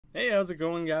Hey, how's it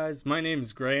going, guys? My name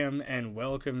is Graeme, and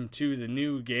welcome to the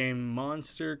new game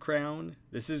Monster Crown.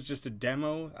 This is just a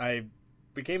demo. I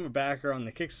became a backer on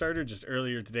the Kickstarter just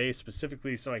earlier today,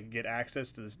 specifically so I could get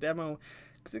access to this demo,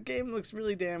 because the game looks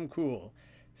really damn cool.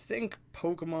 Think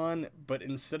Pokemon, but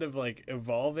instead of like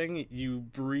evolving, you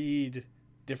breed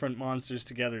different monsters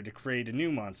together to create a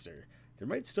new monster. There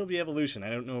might still be evolution, I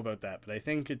don't know about that, but I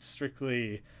think it's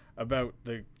strictly about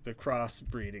the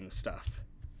crossbreeding stuff.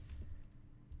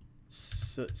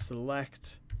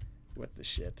 Select what the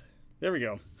shit. There we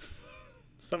go.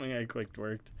 Something I clicked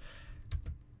worked.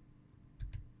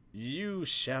 You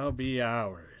shall be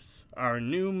ours, our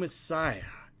new messiah.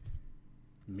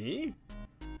 Me?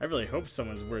 I really hope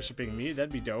someone's worshiping me.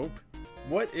 That'd be dope.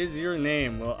 What is your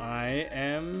name? Well, I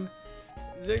am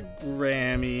the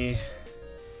Grammy.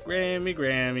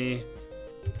 Grammy.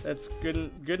 That's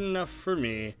good enough for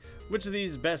me. Which of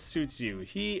these best suits you?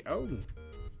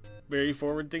 Very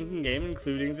forward-thinking game,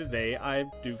 including the they. I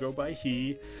do go by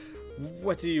he.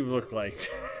 What do you look like?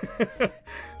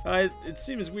 It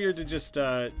seems weird to just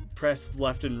press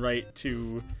left and right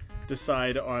to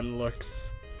decide on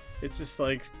looks. It's just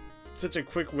like such a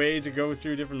quick way to go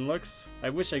through different looks. I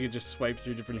wish I could just swipe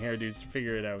through different hairdos to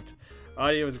figure it out.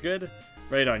 Audio is good?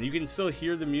 Right on. You can still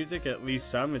hear the music, at least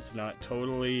some. It's not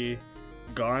totally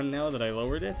gone now that I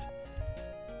lowered it.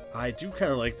 I do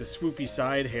kind of like the swoopy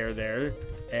side hair there.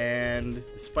 And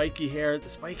the spiky hair. The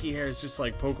spiky hair is just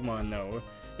like Pokemon, though.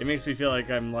 It makes me feel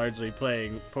like I'm largely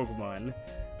playing Pokemon.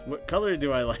 What color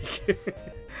do I like?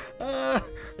 Are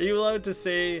you allowed to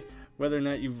say whether or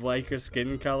not you like a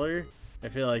skin color? I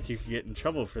feel like you could get in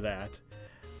trouble for that.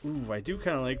 Ooh, I do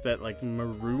kind of like that like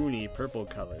maroony purple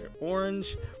color.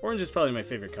 Orange. Orange is probably my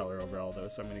favorite color overall, though,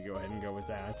 so I'm going to go ahead and go with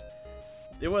that.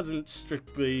 It wasn't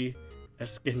strictly a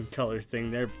skin color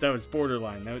thing there, but that was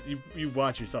borderline. Now, you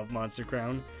watch yourself, Monster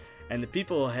Crown. And the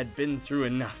people had been through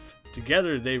enough.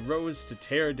 Together they rose to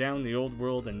tear down the old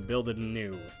world and build it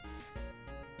anew.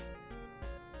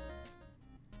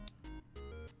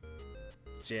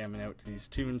 Jamming out to these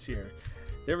tunes here.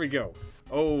 There we go.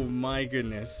 Oh my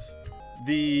goodness.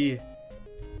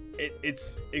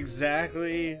 It's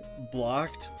exactly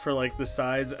blocked for like the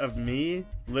size of me.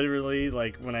 Literally,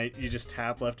 like when you just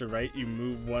tap left or right, you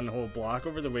move one whole block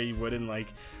over the way you would in like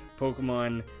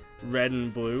Pokemon Red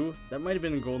and Blue. That might have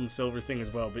been a Gold and Silver thing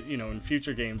as well, but you know, in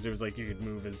future games it was like you could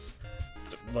move as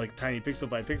like tiny pixel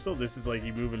by pixel. This is like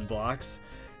you move in blocks.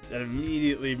 That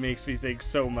immediately makes me think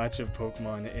so much of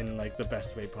Pokemon in like the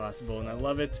best way possible, and I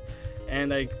love it.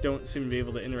 And I don't seem to be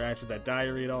able to interact with that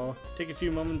diary at all. Take a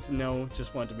few moments, no,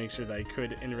 just want to make sure that I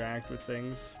could interact with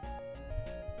things.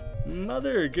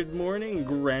 Mother, good morning,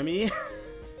 Grammy.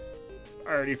 I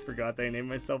already forgot that I named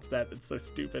myself that, that's so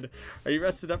stupid. Are you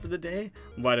rested up for the day?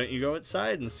 Why don't you go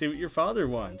outside and see what your father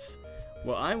wants?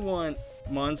 Well, I want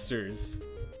monsters.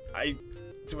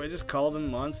 Do I just call them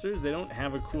monsters? They don't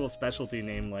have a cool specialty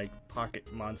name like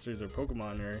Pocket Monsters or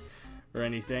Pokemon or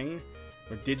anything.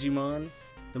 Or Digimon.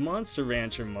 The Monster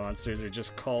Rancher monsters are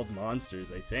just called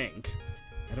monsters, I think.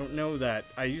 I don't know that.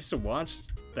 I used to watch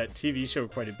that TV show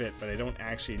quite a bit, but I don't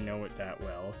actually know it that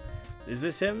well. Is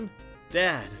this him?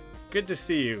 Dad, good to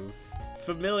see you.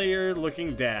 Familiar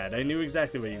looking dad. I knew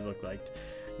exactly what you looked like.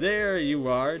 There you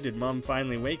are. Did Mom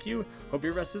finally wake you? Hope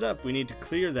you're rested up. We need to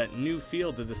clear that new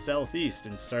field to the southeast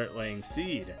and start laying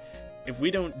seed. If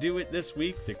we don't do it this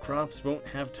week, the crops won't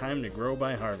have time to grow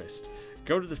by harvest.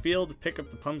 Go to the field, pick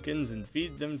up the pumpkins, and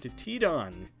feed them to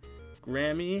Tidon.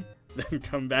 Grammy, then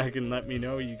come back and let me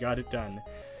know you got it done.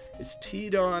 Is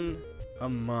Tidon a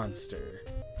monster?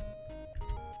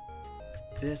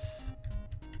 This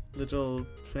little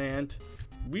plant...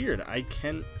 Weird,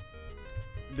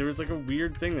 there was like a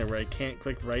weird thing there where I can't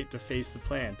click right to face the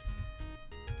plant.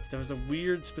 That was a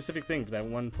weird specific thing for that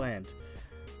one plant.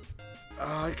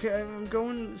 I'm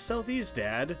going southeast,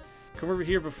 Dad. Come over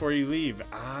here before you leave.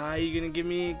 You gonna give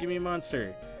me a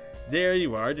monster? There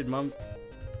you are. Did Mom?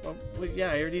 Well,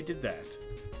 yeah, I already did that.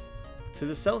 To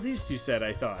the southeast, you said.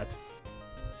 I thought.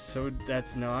 So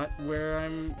that's not where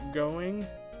I'm going.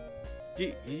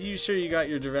 You sure you got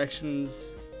your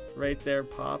directions right there,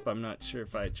 Pop? I'm not sure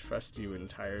if I trust you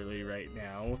entirely right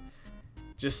now.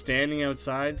 Just standing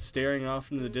outside, staring off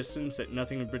into the distance at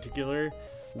nothing in particular.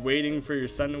 Waiting for your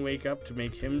son to wake up to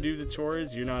make him do the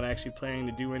chores. You're not actually planning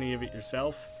to do any of it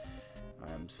yourself.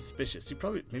 I'm suspicious.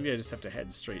 Maybe I just have to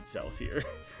head straight south here.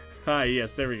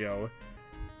 Yes, there we go.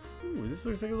 Ooh, this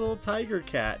looks like a little tiger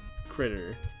cat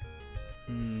critter.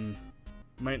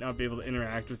 Might not be able to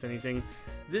interact with anything.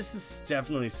 This is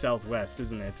definitely southwest,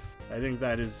 isn't it? I think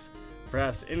that is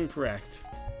perhaps incorrect.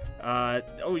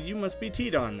 Oh, you must be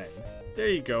Tidon then. There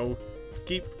you go.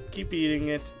 Keep eating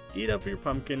it. eat up your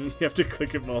pumpkin. You have to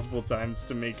click it multiple times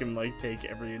to make him like take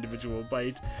every individual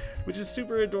bite, which is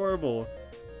super adorable.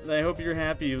 And I hope you're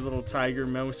happy, you little tiger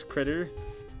mouse critter.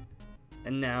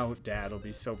 And now Dad will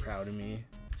be so proud of me.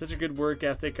 Such a good work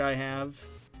ethic I have,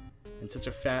 and such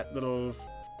a fat little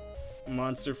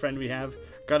monster friend we have.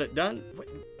 Got it done?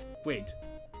 Wait.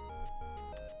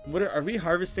 What are we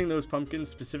harvesting those pumpkins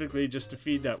specifically just to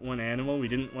feed that one animal? We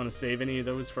didn't want to save any of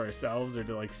those for ourselves or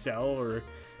to like sell or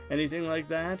anything like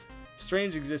that?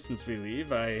 Strange existence we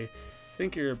leave. I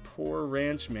think you're a poor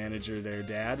ranch manager there,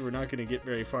 Dad. We're not going to get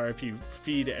very far if you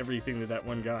feed everything to that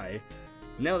one guy.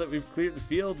 Now that we've cleared the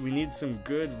field, we need some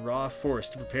good raw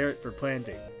forest to prepare it for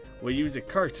planting. We'll use a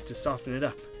cart to soften it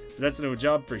up. But that's no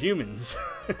job for humans.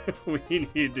 We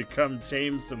need to come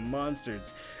tame some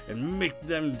monsters and make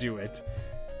them do it.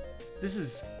 This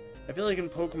is... I feel like in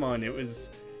Pokemon it was...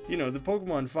 You know, the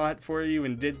Pokemon fought for you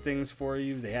and did things for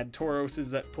you. They had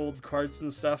Tauroses that pulled carts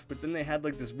and stuff, but then they had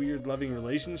like this weird loving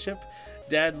relationship.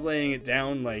 Dad's laying it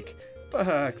down like,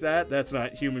 fuck that, that's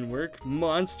not human work.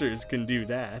 Monsters can do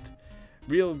that.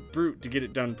 Real brute to get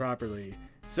it done properly.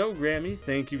 So, Grammy,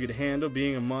 think you could handle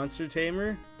being a monster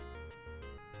tamer?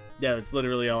 Yeah, that's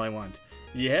literally all I want.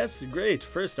 Yes, great.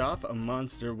 First off, a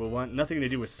monster will want nothing to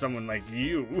do with someone like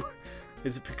you.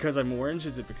 Is it because I'm orange?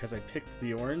 Is it because I picked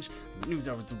the orange? I knew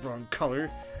that was the wrong color.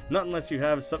 Not unless you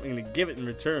have something to give it in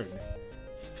return.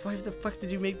 Why the fuck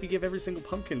did you make me give every single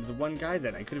pumpkin to the one guy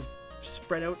then? I could have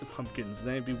spread out the pumpkins and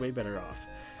then I'd be way better off.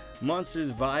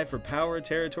 Monsters vie for power,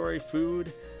 territory,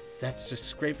 food. That's just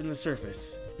scraping the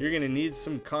surface. You're gonna need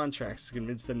some contracts to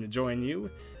convince them to join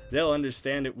you. They'll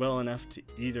understand it well enough to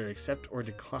either accept or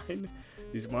decline.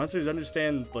 These monsters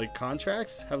understand, like,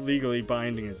 contracts? How legally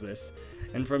binding is this?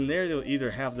 And from there, you'll either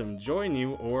have them join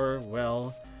you or,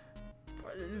 well...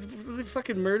 Will they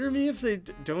fucking murder me if they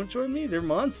don't join me? They're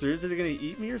monsters. Are they gonna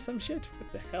eat me or some shit?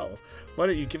 What the hell? Why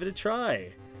don't you give it a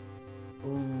try?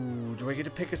 Ooh, do I get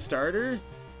to pick a starter?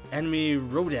 Enemy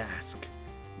Rodask.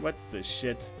 What the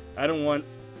shit? I don't want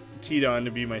Tidon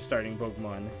to be my starting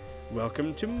Pokemon.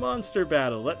 Welcome to Monster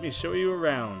Battle. Let me show you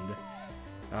around.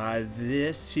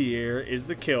 This here is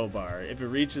the kill bar. If it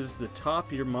reaches the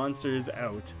top, your monster is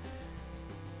out.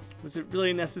 Was it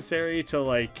really necessary to,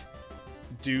 like,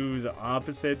 do the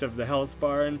opposite of the health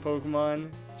bar in Pokemon?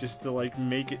 Just to, like,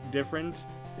 make it different?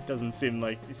 It doesn't seem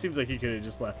like... It seems like you could have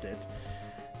just left it.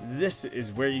 This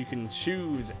is where you can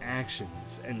choose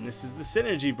actions, and this is the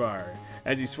synergy bar.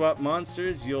 As you swap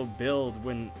monsters, you'll build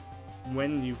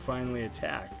when you finally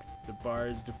attack. The bar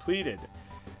is depleted.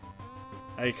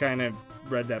 I kind of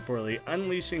read that poorly.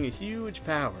 Unleashing a huge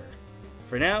power.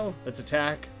 For now, let's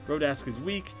attack. Rodask is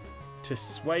weak to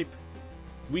swipe.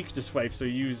 Weak to swipe, so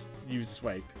use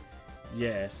swipe.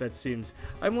 Yes, that seems...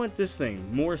 I want this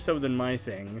thing more so than my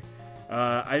thing.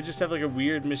 I just have like a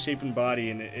weird misshapen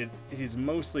body, and he's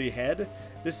mostly head.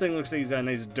 This thing looks like he's got a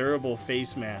nice durable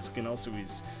face mask, and also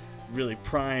he's really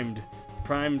primed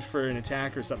for an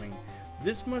attack or something.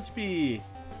 This must be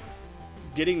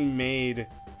getting made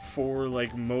for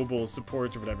like mobile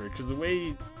support or whatever, because the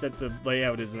way that the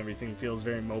layout is and everything feels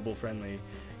very mobile friendly.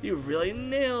 You really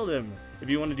nailed him. If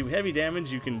you want to do heavy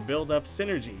damage, you can build up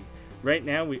synergy. Right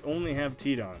now we only have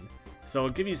Tidon, so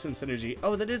I'll give you some synergy.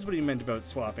 Oh, that is what he meant about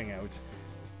swapping out.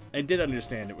 I did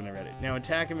understand it when I read it. Now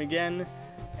attack him again,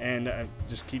 and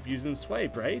just keep using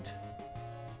swipe, right?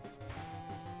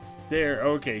 There,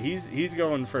 okay, he's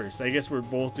going first. I guess we're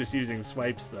both just using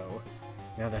swipes though.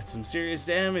 Now that's some serious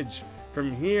damage.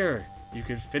 From here, you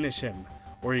could finish him,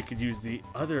 or you could use the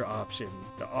other option.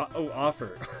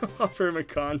 Offer. Offer him a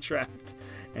contract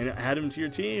and add him to your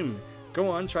team. Go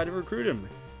on, try to recruit him.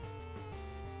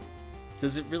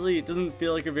 It doesn't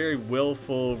feel like a very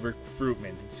willful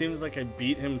recruitment. It seems like I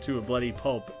beat him to a bloody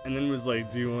pulp and then was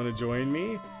like, do you want to join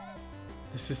me?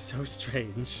 This is so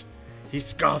strange. He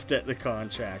scoffed at the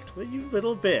contract. Well, you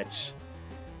little bitch.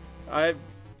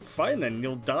 Fine then,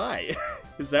 you'll die.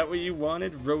 Is that what you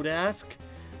wanted, Rodask?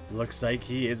 Looks like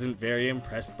he isn't very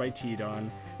impressed by Tidon.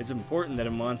 It's important that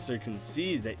a monster can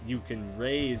see that you can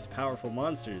raise powerful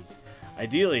monsters.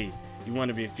 Ideally, you want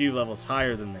to be a few levels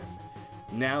higher than them.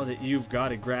 Now that you've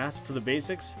got a grasp for the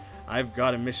basics, I've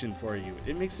got a mission for you.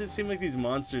 It makes it seem like these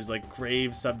monsters like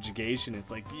crave subjugation.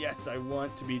 It's like, yes, I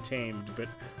want to be tamed, but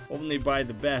only by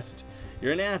the best.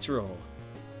 You're a natural.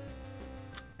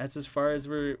 That's as far as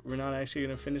we're not actually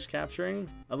going to finish capturing.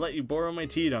 I'll let you borrow my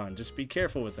Tidon. Just be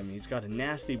careful with him. He's got a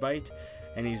nasty bite,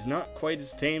 and he's not quite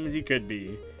as tame as he could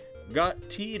be. Got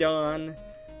Tidon.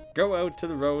 Go out to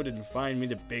the road and find me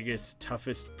the biggest,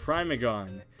 toughest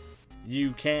Primegon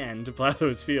you can to plow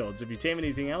those fields. If you tame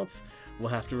anything else, we'll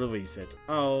have to release it.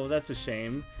 Oh, that's a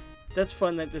shame. That's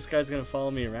fun that this guy's gonna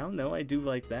follow me around, though. I do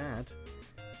like that.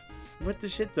 What the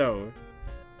shit, though?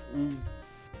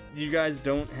 You guys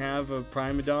don't have a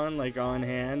Primadon, like, on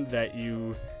hand that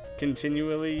you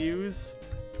continually use?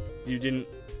 You didn't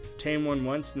tame one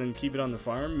once and then keep it on the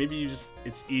farm? Maybe you just,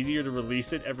 it's easier to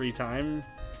release it every time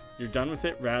you're done with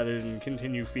it rather than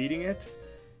continue feeding it,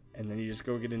 and then you just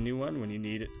go get a new one when you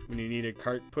need it, when you need a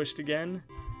cart pushed again.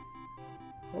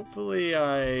 Hopefully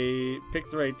I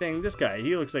picked the right thing. This guy,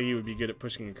 he looks like he would be good at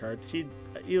pushing a cart. He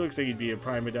looks like he'd be a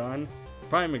Primagon.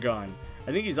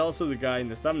 I think he's also the guy in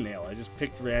the thumbnail. I just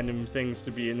picked random things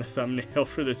to be in the thumbnail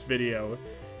for this video.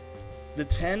 The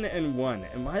 10 and 1.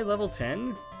 Am I level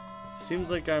 10?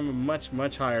 Seems like I'm a much,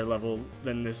 much higher level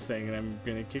than this thing, and I'm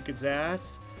gonna kick its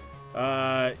ass.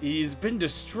 He's been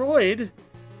destroyed.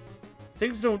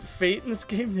 Things don't fate in this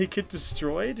game, they get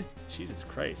destroyed. Jesus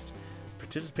Christ.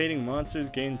 Participating monsters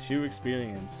gain 2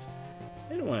 experience.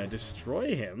 I don't want to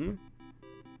destroy him.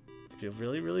 I feel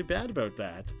really, really bad about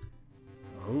that.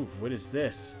 Oh, what is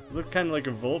this? Look kind of like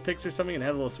a Vulpix or something and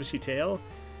have a little swishy tail?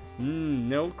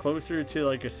 No, closer to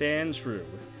like a sand shrew.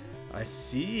 I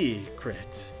see,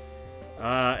 crit.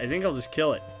 I think I'll just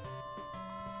kill it.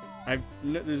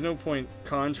 There's no point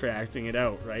contracting it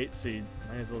out, right? So you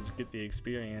might as well just get the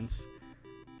experience.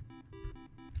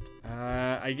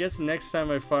 I guess next time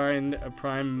I find a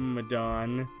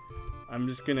Primadon, I'm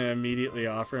just gonna immediately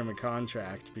offer him a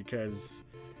contract, because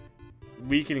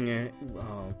weakening it...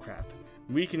 Oh, crap.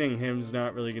 Weakening him's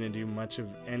not really gonna do much of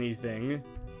anything,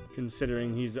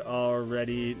 considering he's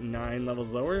already 9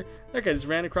 levels lower. That guy just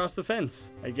ran across the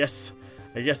fence. I guess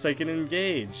I can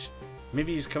engage.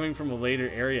 Maybe he's coming from a later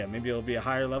area. Maybe it'll be a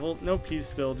higher level. Nope, he's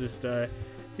still just,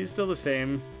 he's still the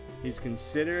same. He's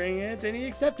considering it, and he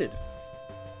accepted.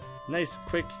 Nice,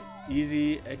 quick,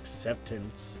 easy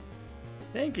acceptance.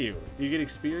 Thank you. Do you get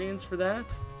experience for that?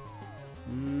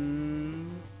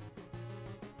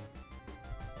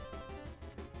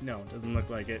 No, doesn't look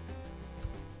like it.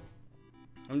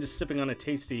 I'm just sipping on a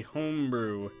tasty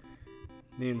homebrew.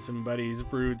 Me and some buddies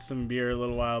brewed some beer a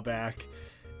little while back.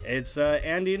 It's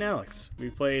Andy and Alex.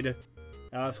 We played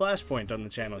Flashpoint on the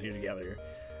channel here together.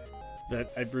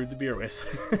 That I brewed the beer with.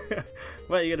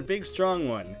 Well, you got a big, strong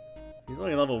one. He's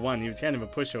only level 1. He was kind of a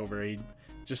pushover. He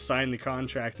just signed the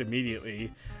contract immediately.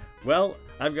 Well,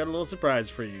 I've got a little surprise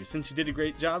for you. Since you did a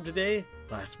great job today,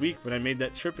 last week when I made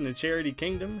that trip into Charity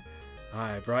Kingdom,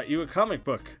 I brought you a comic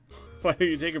book. Why don't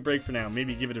you take a break for now?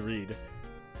 Maybe give it a read.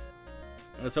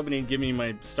 I was hoping he'd give me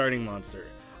my starting monster.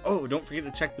 Oh, don't forget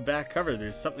to check the back cover.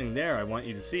 There's something there I want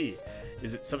you to see.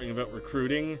 Is it something about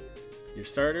recruiting your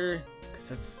starter? Because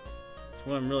that's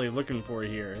what I'm really looking for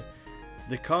here.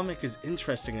 The comic is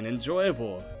interesting and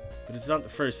enjoyable, but it's not the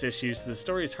first issue, so the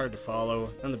story is hard to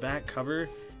follow. On the back cover,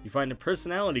 you find a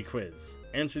personality quiz.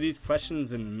 Answer these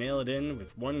questions and mail it in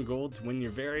with 1 gold to win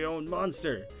your very own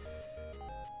monster.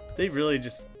 They really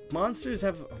just... Monsters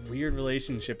have a weird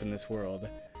relationship in this world.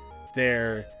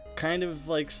 They're kind of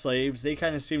like slaves. They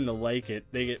kind of seem to like it.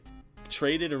 They get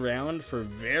traded around for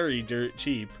very dirt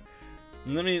cheap.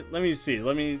 Let me see.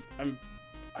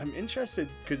 I'm interested,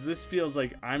 because this feels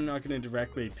like I'm not going to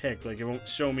directly pick. Like, it won't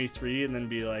show me 3 and then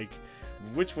be like,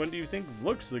 which one do you think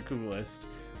looks the coolest?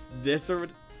 This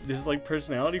like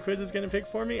personality quiz is going to pick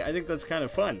for me? I think that's kind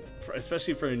of fun,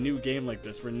 especially for a new game like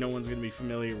this where no one's going to be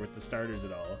familiar with the starters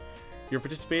at all. You're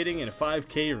participating in a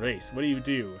 5K race. What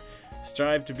do?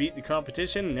 Strive to beat the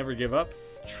competition, never give up,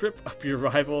 trip up your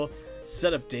rival,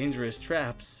 set up dangerous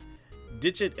traps,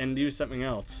 ditch it and do something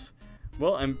else.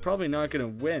 Well, I'm probably not going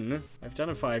to win. I've done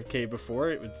a 5K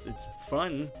before. It's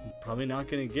fun. I'm probably not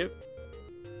going to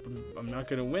I'm not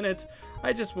going to win it.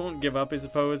 I just won't give up, I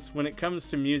suppose. When it comes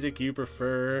to music, you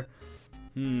prefer...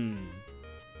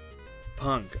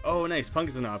 Punk. Oh, nice. Punk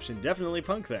is an option. Definitely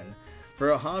punk, then.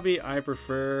 For a hobby, I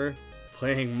prefer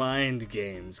playing mind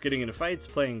games. Getting into fights,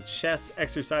 playing chess,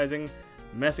 exercising,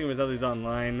 messing with others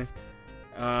online.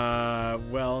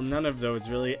 Well, none of those,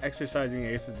 really. Exercising,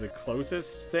 I guess, is the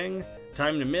closest thing.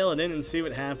 Time to mail it in and see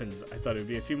what happens. I thought it would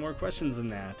be a few more questions than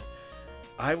that.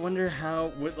 I wonder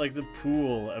what like the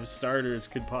pool of starters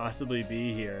could possibly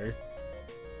be here.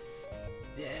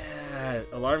 Yeah,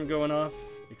 alarm going off.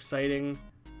 Exciting.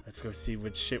 Let's go see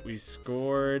what shit we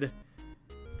scored.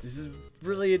 This is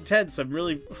really intense. I'm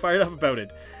really fired up about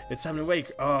it. It's time to wake.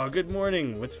 Oh, good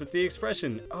morning. What's with the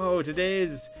expression? Oh, today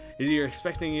is you're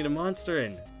expecting you to monster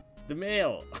in. The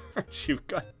mail. Aren't you?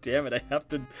 God damn it. I have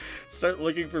to start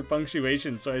looking for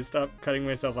punctuation so I stop cutting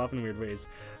myself off in weird ways.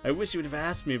 I wish you would have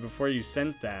asked me before you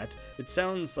sent that. It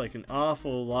sounds like an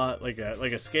awful lot like a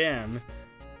scam.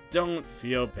 Don't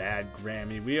feel bad,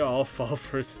 Grammy. We all fall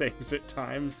for things at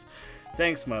times.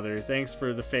 Thanks, Mother. Thanks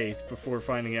for the faith before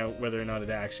finding out whether or not it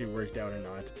actually worked out or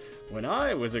not. When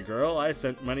I was a girl, I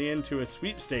sent money into a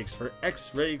sweepstakes for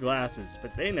X-ray glasses,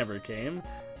 but they never came.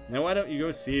 Now why don't you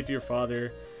go see if your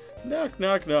father... Knock,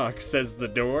 knock, knock, says the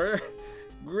door.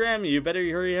 Graeme, you better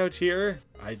hurry out here.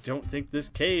 I don't think this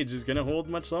cage is gonna hold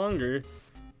much longer.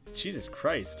 Jesus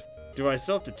Christ. Do I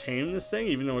still have to tame this thing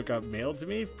even though it got mailed to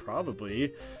me?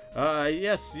 Probably.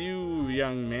 Yes, you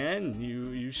young man.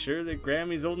 You sure that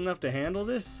Grammy's old enough to handle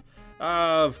this?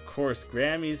 Of course,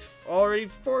 Grammy's already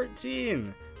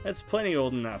 14. That's plenty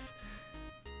old enough.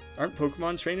 Aren't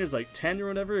Pokemon trainers like 10 or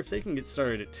whatever? If they can get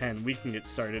started at 10, we can get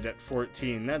started at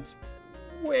 14. That's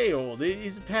way old.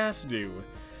 He's past due.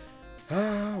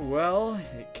 Well,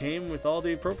 it came with all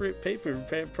the appropriate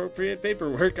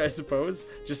paperwork, I suppose.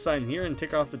 Just sign here and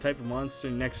tick off the type of monster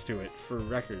next to it for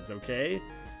records, okay?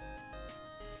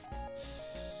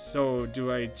 So,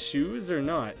 do I choose or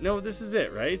not? No, this is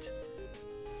it, right?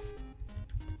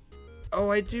 Oh,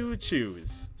 I do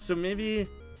choose. So maybe...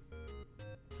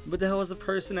 What the hell is a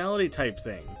personality type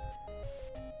thing?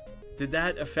 Did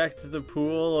that affect the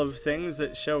pool of things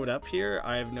that showed up here?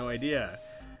 I have no idea.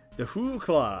 The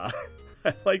Hoopla.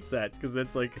 I like that because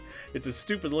it's like, it's a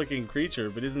stupid looking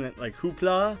creature, but isn't it like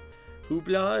Hoopla?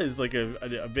 Hoopla is like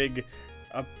a big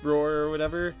uproar or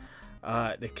whatever.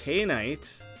 The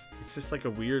K-Knight, it's just like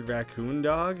a weird raccoon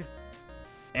dog.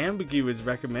 Ambigu is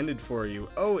recommended for you.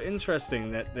 Oh,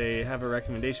 interesting that they have a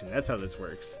recommendation. That's how this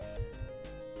works.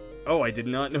 Oh, I did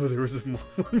not know there was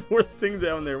one more thing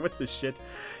down there. What the shit?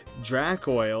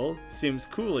 Dracoil seems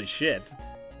cool as shit.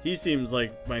 He seems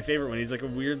like my favorite one. He's like a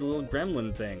weird little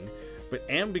gremlin thing. But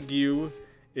Ambigu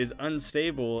is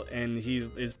unstable, and he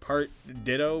is part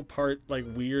Ditto, part like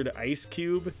weird ice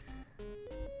cube.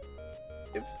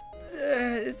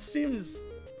 It seems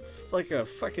like a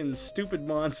fucking stupid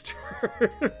monster.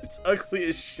 It's ugly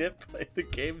as shit, but the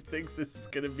game thinks this is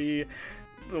gonna be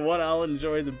the one I'll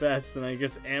enjoy the best, and I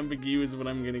guess Ambigu is what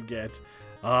I'm gonna get.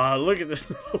 Look at this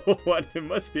little one. It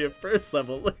must be a first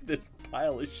level. Look at this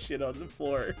pile of shit on the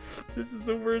floor. This is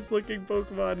the worst looking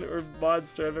Pokemon or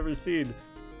monster I've ever seen.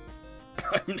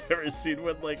 I've never seen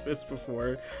one like this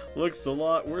before. Looks a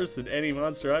lot worse than any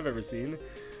monster I've ever seen.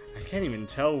 I can't even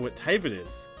tell what type it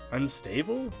is.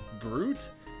 Unstable? Brute?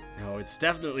 No, it's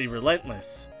definitely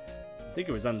relentless. I think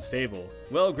it was unstable.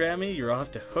 Well, Grammy, you're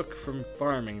off to Hook from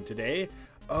farming today.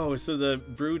 Oh, so the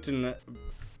brute and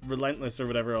relentless or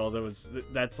whatever, all those,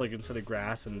 that's like instead of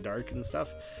grass and dark and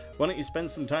stuff. Why don't you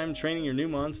spend some time training your new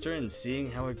monster and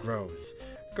seeing how it grows?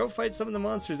 Go fight some of the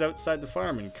monsters outside the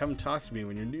farm and come talk to me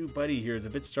when your new buddy here is a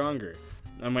bit stronger.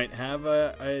 I might have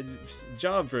a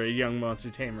job for a young monster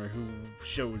tamer who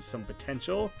shows some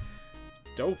potential.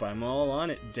 Dope, I'm all on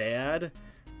it, Dad.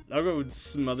 I'll go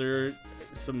smother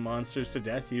some monsters to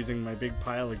death using my big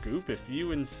pile of goop if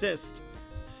you insist.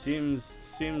 Seems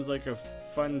like a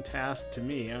fun task to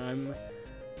me.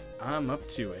 I'm up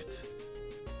to it.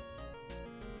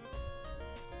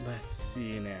 Let's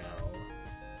see now.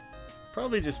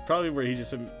 Probably where he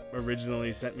just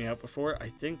originally sent me out before. I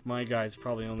think my guy's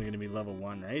probably only going to be level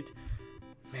 1, right?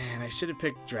 Man, I should have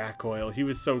picked Dracoil. He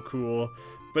was so cool.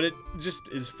 But it just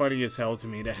is funny as hell to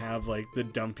me to have like the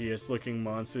dumpiest looking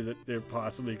monster that there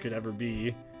possibly could ever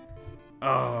be.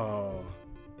 Oh.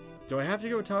 Do I have to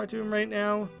go talk to him right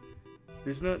now?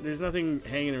 There's nothing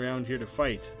hanging around here to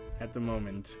fight at the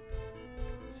moment.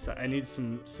 So I need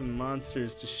some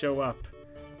monsters to show up.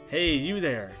 Hey, you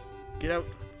there. Get out.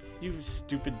 You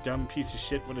stupid dumb piece of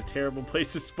shit. What a terrible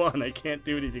place to spawn. I can't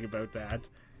do anything about that.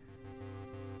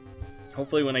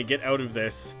 Hopefully when I get out of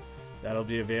this, that'll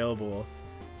be available.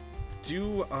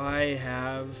 Do I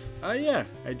have... Oh yeah,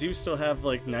 I do still have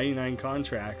like 99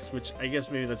 contracts, which I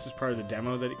guess maybe that's just part of the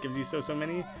demo that it gives you so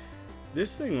many.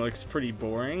 This thing looks pretty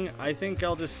boring. I think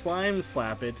I'll just slime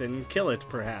slap it and kill it,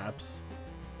 perhaps.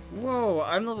 Whoa,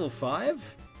 I'm level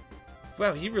 5?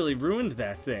 Wow, he really ruined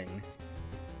that thing.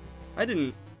 I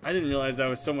didn't realize I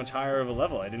was so much higher of a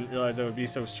level. I didn't realize I would be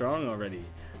so strong already.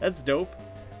 That's dope.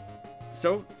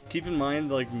 So, keep in mind,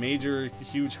 the like major,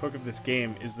 huge hook of this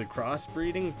game is the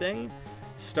crossbreeding thing.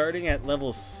 Starting at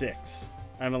level 6,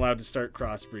 I'm allowed to start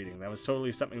crossbreeding. That was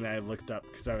totally something that I looked up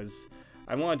because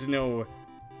I wanted to know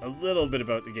a little bit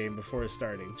about the game before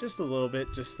starting. Just a little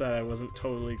bit, just that I wasn't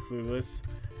totally clueless.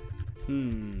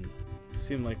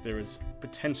 Seemed like there was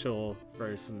potential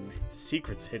for some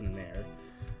secrets hidden there.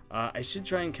 I should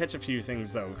try and catch a few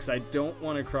things though, because I don't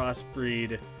want to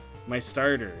crossbreed my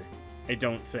starter, I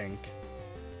don't think.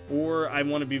 Or I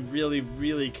want to be really,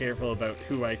 really careful about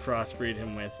who I crossbreed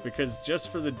him with, because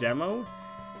just for the demo,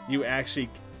 you actually,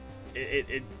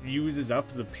 it uses up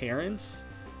the parents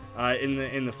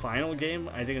In the final game,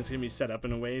 I think it's going to be set up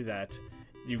in a way that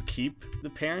you keep the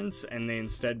parents and they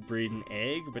instead breed an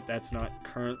egg, but that's not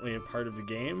currently a part of the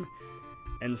game.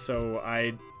 And so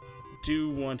I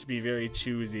do want to be very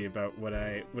choosy about what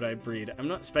I breed. I'm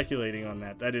not speculating on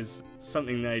that. That is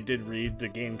something that I did read. The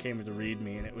game came with a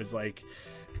readme, and it was like,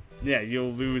 yeah,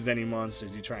 you'll lose any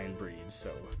monsters you try and breed.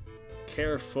 So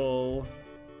careful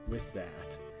with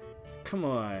that. Come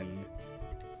on.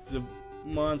 The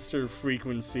monster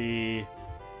frequency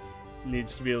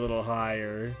needs to be a little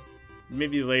higher.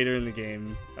 Maybe later in the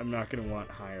game, I'm not going to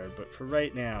want higher, but for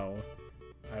right now,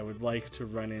 I would like to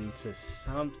run into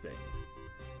something.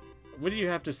 What do you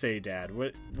have to say, Dad?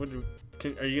 Are you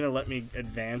going to let me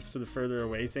advance to the further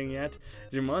away thing yet?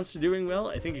 Is your monster doing well?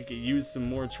 I think it could use some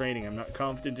more training. I'm not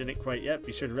confident in it quite yet.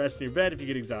 Be sure to rest in your bed if you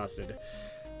get exhausted.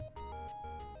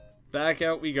 Back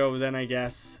out we go then, I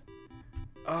guess.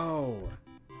 Oh.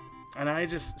 And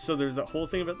so there's that whole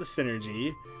thing about the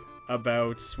synergy,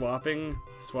 about swapping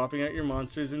out your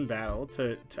monsters in battle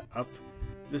to up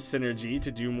the synergy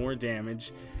to do more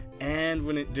damage. And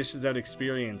when it dishes out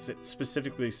experience, it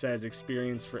specifically says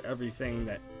experience for everything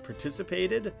that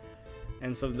participated.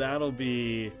 And so that'll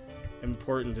be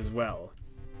important as well,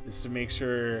 is to make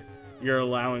sure you're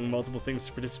allowing multiple things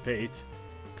to participate.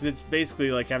 Because it's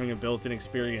basically like having a built-in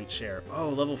experience share. Oh,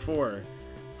 level 4.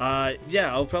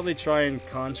 Yeah, I'll probably try and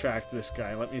contract this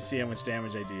guy. Let me see how much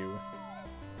damage I do.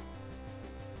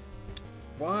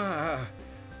 Wow.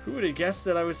 Who would have guessed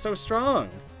that I was so strong?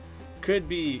 Could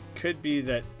be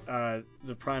that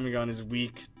the Primagon is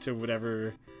weak to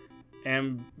whatever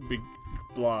ambigoop,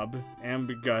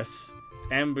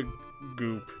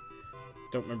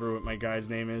 don't remember what my guy's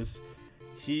name is.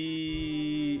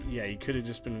 He could have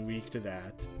just been weak to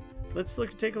that. Let's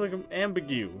take a look at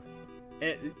ambigu.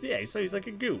 Yeah, so he's like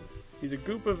a goop. He's a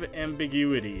goop of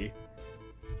ambiguity.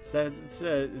 So it's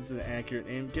an accurate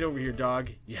name. Get over here, dog.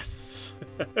 Yes.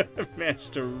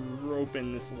 Managed to rope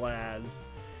in this Laz.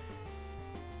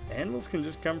 Animals can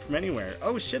just come from anywhere.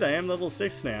 Oh shit, I am level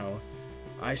 6 now.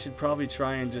 I should probably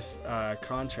try and just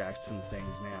contract some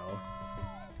things now.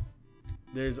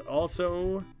 There's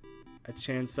also a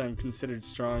chance I'm considered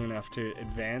strong enough to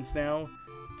advance now.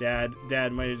 Dad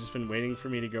might have just been waiting for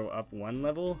me to go up 1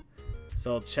 level.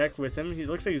 So I'll check with him. He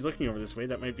looks like he's looking over this way.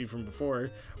 That might be from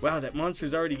before. Wow, that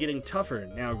monster's already getting tougher.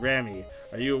 Now, Graeme,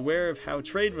 are you aware of how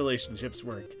trade relationships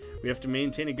work? We have to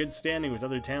maintain a good standing with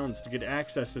other towns to get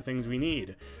access to things we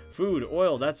need. Food,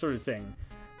 oil, that sort of thing.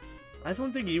 I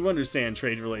don't think you understand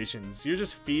trade relations. You're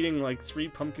just feeding like 3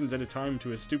 pumpkins at a time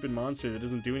to a stupid monster that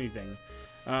doesn't do anything.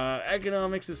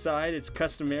 Economics aside, it's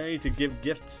customary to give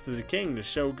gifts to the king to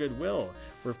show goodwill.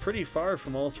 We're pretty far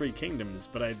from all 3 kingdoms,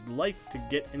 but I'd like to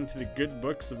get into the good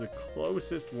books of the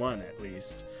closest one, at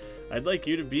least. I'd like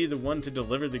you to be the one to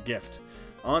deliver the gift.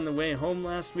 On the way home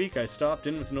last week, I stopped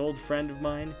in with an old friend of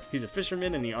mine. He's a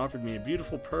fisherman, and he offered me a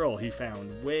beautiful pearl he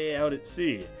found way out at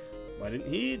sea. Why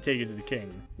didn't he take it to the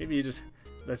king? Maybe he just...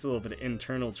 That's a little bit of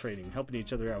internal trading, helping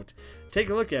each other out. Take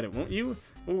a look at it, won't you?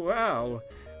 Wow.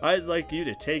 I'd like you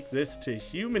to take this to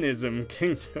Humanism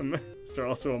Kingdom. Is there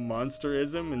also a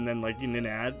Monsterism and then like an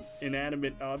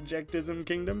inanimate objectism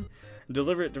kingdom?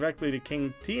 Deliver it directly to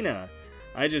King Tina.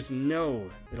 I just know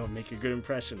it'll make a good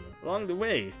impression. Along the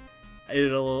way,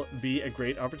 it'll be a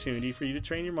great opportunity for you to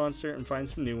train your monster and find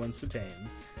some new ones to tame.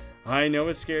 I know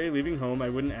it's scary leaving home. I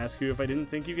wouldn't ask you if I didn't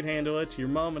think you could handle it. Your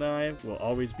mom and I will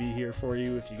always be here for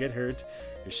you if you get hurt.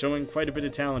 You're showing quite a bit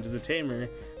of talent as a tamer,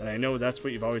 and I know that's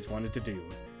what you've always wanted to do.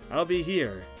 I'll be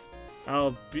here.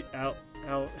 I'll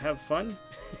have fun.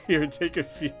 Here, take a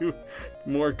few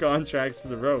more contracts for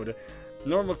the road.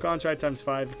 Normal contract times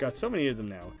 5. Got so many of them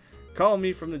now. Call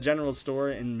me from the general store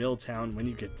in Milltown when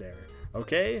you get there.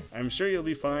 Okay? I'm sure you'll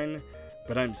be fine.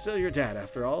 But I'm still your dad,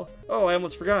 after all. Oh, I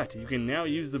almost forgot. You can now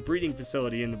use the breeding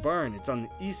facility in the barn. It's on the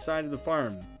east side of the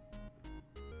farm.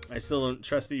 I still don't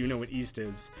trust that you know what east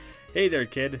is. Hey there,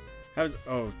 kid.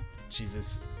 Oh,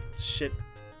 Jesus. Shit.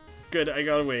 Good, I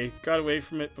got away. Got away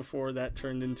from it before that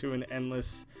turned into an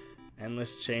endless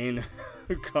chain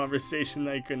conversation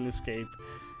that I couldn't escape.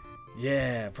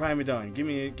 Yeah, Primadon. Give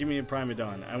me a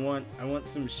Primadon. I want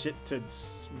some shit to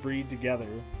breed together.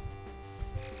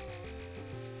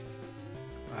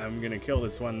 I'm gonna kill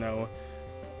this one though.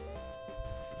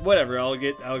 Whatever, I'll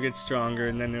get stronger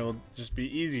and then it'll just be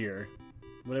easier.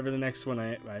 Whatever the next one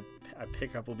I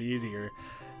pick up will be easier.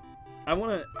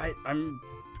 I'm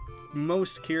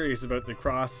most curious about the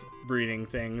crossbreeding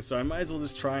thing, so I might as well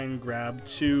just try and grab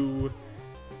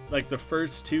the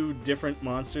first 2 different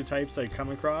monster types I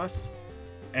come across,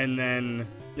 and then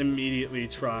immediately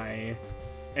try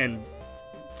and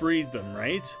breed them,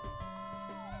 right?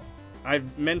 I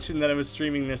mentioned that I was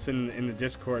streaming this in the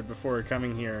Discord before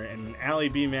coming here, and Allie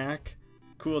B Mac,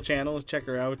 cool channel, check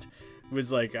her out,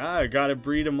 was like, I gotta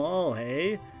breed them all,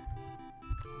 hey?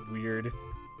 Weird.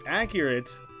 Accurate,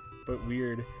 but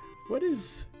weird. What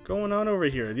is going on over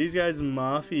here? Are these guys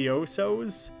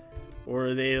mafiosos? Or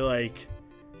are they, like,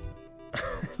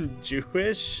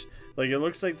 Jewish? Like, it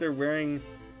looks like they're wearing...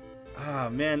 Ah,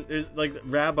 man, there's, like,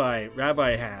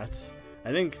 rabbi hats.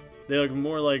 I think they look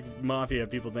more like mafia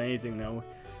people than anything, though.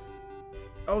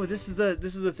 Oh, this is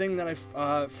the thing that I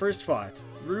first fought.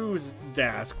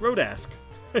 Rodask.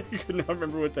 I could not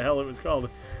remember what the hell it was called.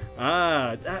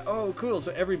 Oh, cool.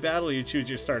 So every battle you choose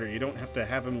your starter. You don't have to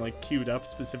have him, like, queued up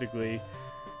specifically.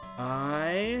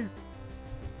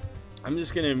 I'm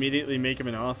just going to immediately make him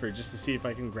an offer just to see if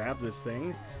I can grab this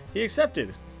thing. He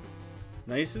accepted.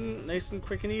 Nice and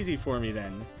quick and easy for me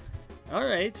then. All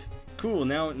right. Cool.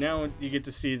 Now you get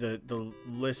to see the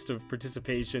list of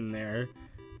participation there.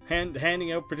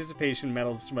 Handing out participation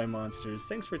medals to my monsters.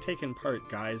 Thanks for taking part,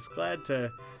 guys. Glad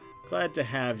to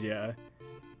have ya.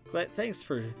 Thanks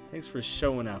for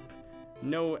showing up.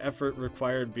 No effort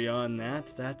required beyond that.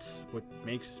 That's what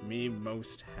makes me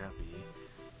most happy.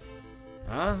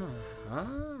 I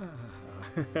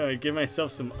give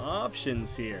myself some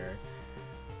options here.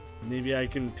 Maybe I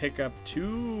can pick up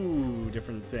 2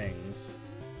 different things.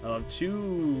 I'll have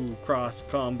 2 cross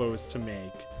combos to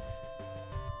make.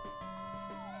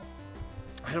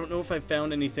 I don't know if I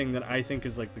found anything that I think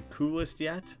is like the coolest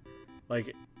yet.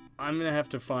 Like, I'm gonna have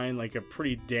to find like a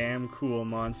pretty damn cool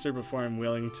monster before I'm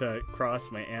willing to cross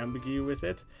my ambigu with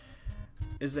it.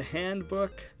 Is the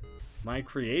handbook my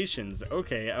creations?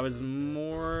 Okay, I was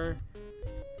more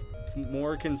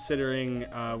considering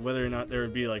whether or not there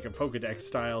would be like a Pokedex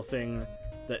style thing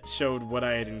that showed what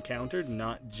I had encountered,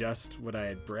 not just what I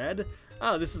had bred.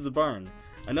 Ah, this is the barn.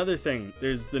 Another thing,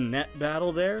 there's the net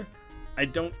battle there. I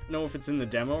don't know if it's in the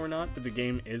demo or not, but the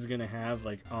game is going to have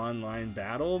like online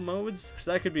battle modes,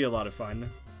 so that could be a lot of fun.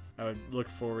 I would look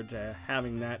forward to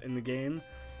having that in the game.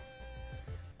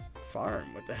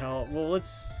 Farm, what the hell? Well,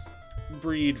 let's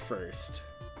breed first.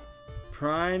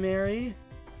 Primary?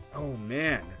 Oh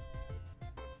man.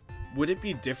 Would it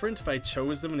be different if I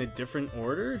chose them in a different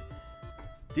order?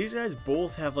 These guys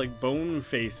both have like bone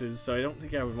faces, so I don't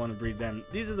think I would want to breed them.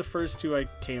 These are the first 2 I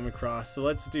came across, so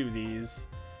let's do these.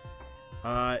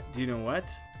 Do you know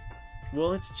what? Well,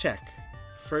 let's check.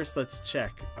 First, let's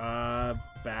check.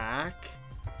 Back.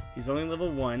 He's only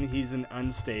level 1. He's an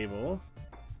unstable.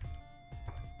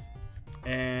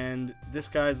 And this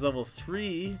guy's level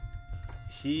 3.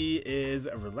 He is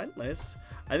a relentless.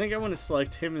 I think I want to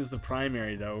select him as the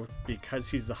primary, though, because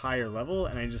he's the higher level,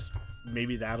 and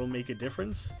maybe that'll make a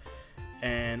difference.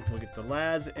 And we'll get the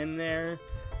Laz in there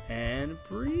and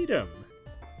breed him.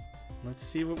 Let's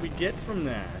see what we get from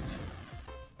that.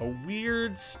 A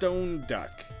weird stone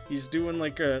duck. He's doing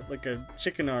like a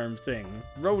chicken arm thing.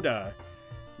 Rhoda.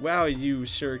 Wow, you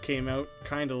sure came out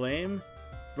kinda lame.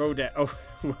 Rhoda. Oh,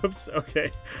 whoops.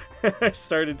 Okay. I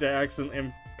started to accidentally.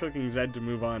 I'm clicking Z to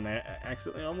move on. I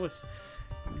accidentally almost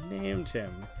named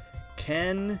him.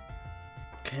 Can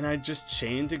I just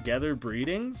chain together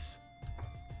breedings?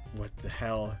 What the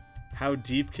hell? How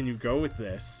deep can you go with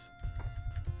this?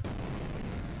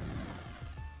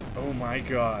 Oh my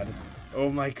god. Oh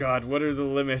my god, what are the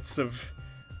limits of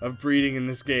breeding in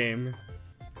this game?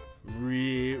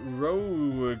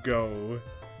 Rogo.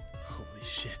 Holy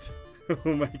shit.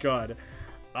 Oh my god.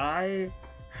 I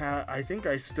think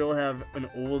I still have an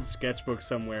old sketchbook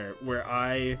somewhere where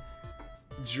I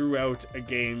drew out a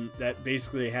game that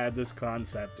basically had this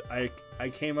concept. I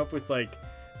came up with like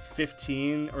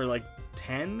 15 or like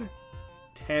 10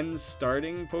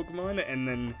 starting Pokemon and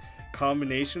then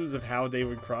combinations of how they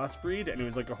would crossbreed, and it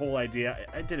was like a whole idea.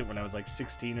 I did it when I was like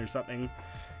 16 or something,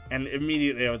 and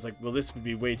immediately I was like, well, this would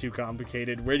be way too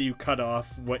complicated. Where do you cut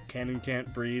off what can and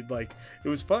can't breed? Like, it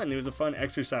was fun. It was a fun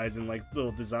exercise in like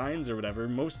little designs or whatever.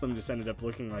 Most of them just ended up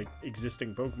looking like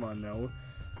existing Pokemon though.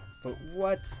 But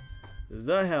what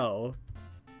the hell?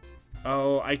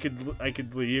 Oh, I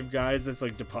could leave, guys. That's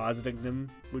like depositing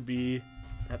them would be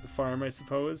at the farm, I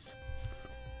suppose.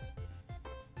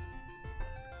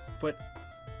 But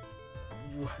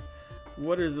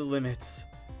what are the limits?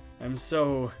 I'm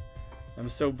so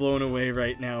blown away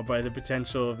right now by the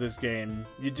potential of this game.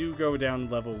 You do go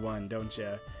down level 1, don't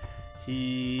you?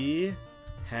 He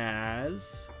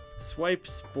has swipe,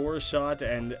 spore shot,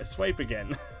 and swipe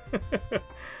again.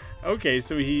 Okay,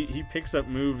 so he picks up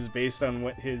moves based on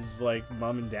what his like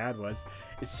mom and dad was.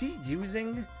 Is he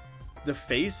using the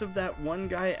face of that one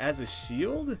guy as a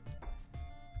shield?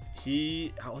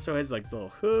 He also has like little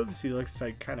hooves. He looks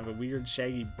like kind of a weird,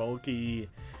 shaggy, bulky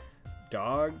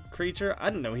dog creature.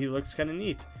 I don't know, he looks kind of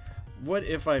neat. What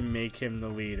if I make him the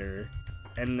leader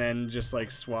and then just like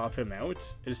swap him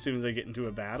out as soon as I get into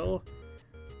a battle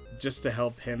just to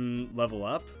help him level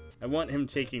up? I want him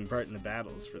taking part in the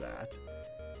battles for that.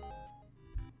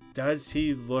 Does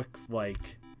he look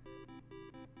like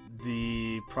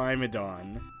the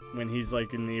Primadon when he's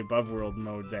like in the above world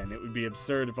mode? Then it would be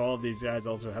absurd if all of these guys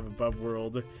also have above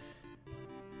world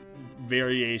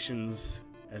variations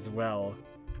as well.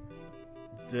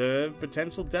 The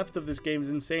potential depth of this game is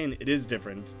insane. It is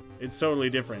different. It's totally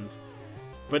different.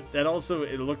 But that also,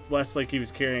 it looked less like he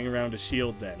was carrying around a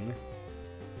shield then.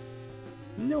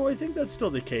 No, I think that's still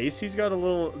the case. He's got a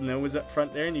little nose up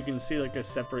front there, and you can see like a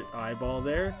separate eyeball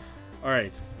there.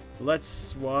 Alright, let's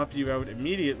swap you out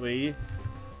immediately.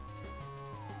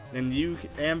 And you,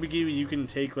 Ambigu, you can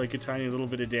take like a tiny little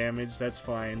bit of damage. That's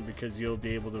fine, because you'll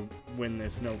be able to win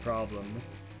this no problem.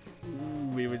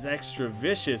 Ooh, it was extra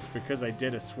vicious because I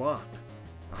did a swap.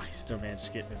 Oh, I still managed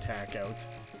to get an attack out.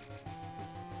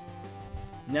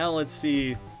 Now let's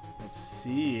see. Let's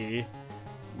see.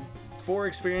 4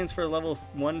 experience for a level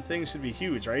 1 thing should be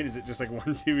huge, right? Is it just like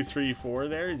 1, 2, 3, 4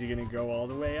 there? Is he going to go all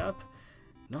the way up?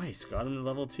 Nice, got him to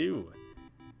level 2.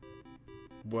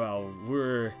 Well,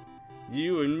 we're...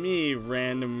 You and me,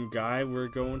 random guy, we're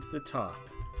going to the top.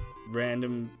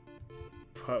 Random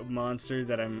monster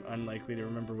that I'm unlikely to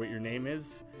remember what your name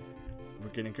is. We're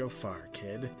gonna go far,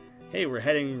 kid. Hey, we're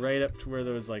heading right up to where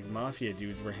those like mafia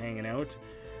dudes were hanging out.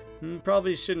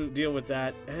 Probably shouldn't deal with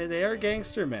that. They are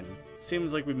gangster men.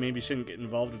 Seems like we maybe shouldn't get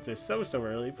involved with this so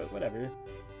early, but whatever.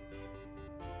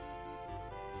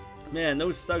 Man,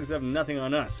 those thugs have nothing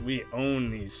on us. We own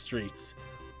these streets.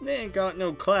 They ain't got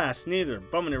no class neither,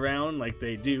 bumming around like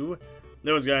they do.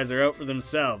 Those guys are out for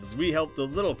themselves. We help the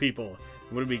little people.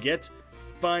 What do we get?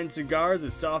 Fine cigars,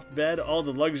 a soft bed, all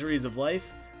the luxuries of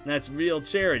life. That's real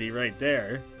charity right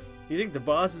there. You think the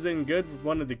boss is in good with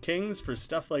one of the kings for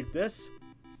stuff like this?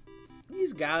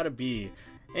 He's gotta be.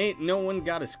 Ain't no one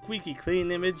got a squeaky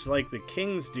clean image like the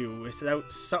kings do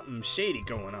without something shady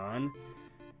going on.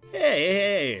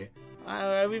 Hey,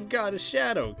 we've got a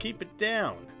shadow. Keep it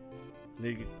down.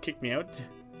 They kick me out.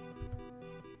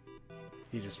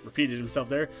 He just repeated himself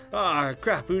there. Ah,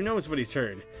 crap, who knows what he's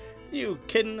heard? You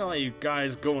kidding? All you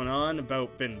guys going on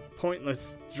about been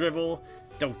pointless drivel.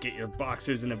 Don't get your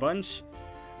boxers in a bunch.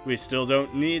 We still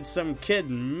don't need some kid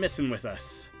messing with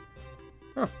us.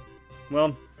 Huh.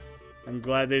 Well, I'm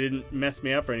glad they didn't mess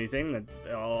me up or anything.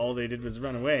 That all they did was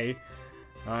run away.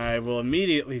 I will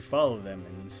immediately follow them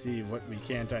and see what we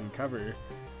can't uncover.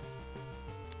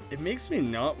 It makes me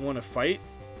not want to fight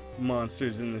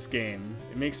monsters in this game.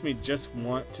 It makes me just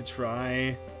want to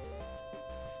try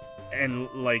and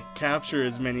like capture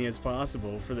as many as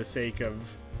possible for the sake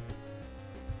of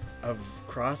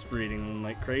crossbreeding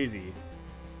like crazy.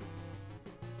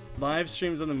 Live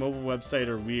streams on the mobile website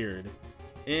are weird.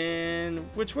 In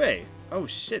which way? Oh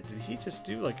shit, did he just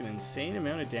do like an insane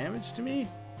amount of damage to me?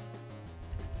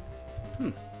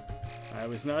 I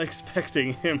was not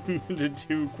expecting him to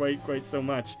do quite so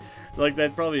much. Like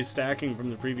that probably is stacking from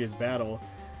the previous battle.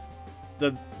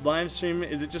 The live stream,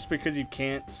 is it just because you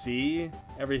can't see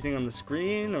everything on the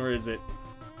screen, or is it,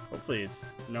 hopefully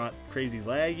it's not crazy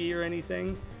laggy or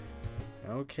anything?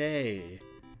 Okay.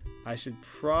 I should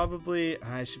probably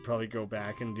go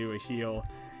back and do a heal.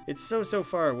 It's so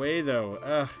far away though.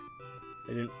 Ugh. I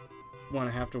didn't want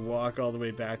to have to walk all the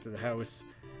way back to the house.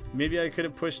 Maybe I could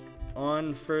have pushed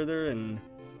on further and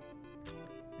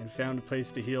found a place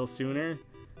to heal sooner.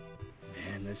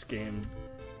 Man, this game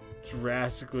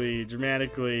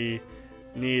dramatically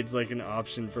needs like an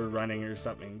option for running or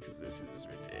something, because this is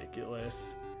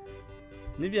ridiculous.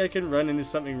 Maybe I can run into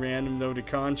something random though to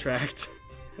contract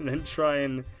and then try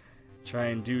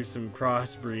and do some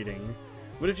crossbreeding.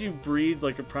 What if you breed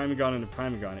like a Primagon and a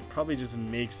Primagon? It probably just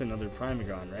makes another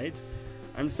Primagon, right?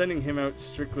 I'm sending him out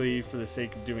strictly for the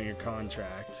sake of doing a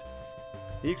contract.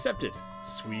 He accepted.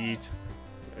 Sweet.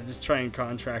 I'll just try and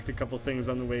contract a couple things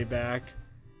on the way back.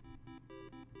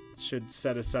 Should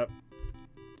set us up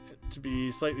to be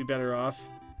slightly better off.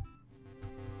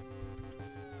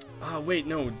 Oh, wait,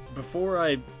 no. Before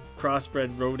I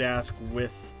crossbred Rodask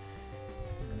with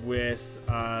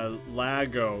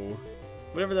Lago,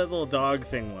 whatever that little dog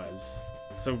thing was.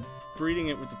 So breeding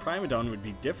it with the Primadon would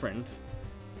be different.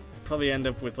 Probably end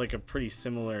up with like a pretty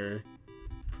similar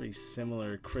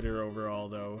critter overall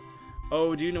though.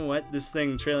 Oh, do you know what? This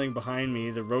thing trailing behind me,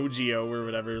 the Rogio or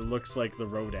whatever, looks like the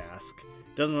Rodask.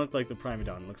 Doesn't look like the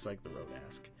Primadon, looks like the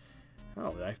Rodask.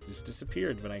 Oh, that just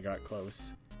disappeared when I got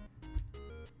close.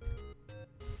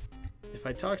 If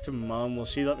I talk to Mom, will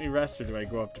she let me rest or do I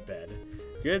go up to bed?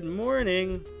 Good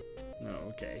morning! No,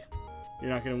 okay. You're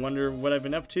not gonna wonder what I've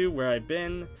been up to, where I've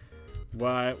been,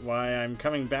 why I'm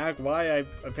coming back, why I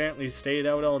apparently stayed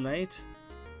out all night.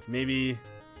 Maybe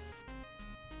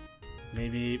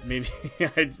maybe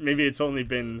it's only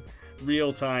been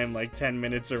real time, like 10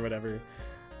 minutes or whatever.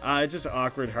 It's just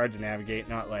awkward, hard to navigate,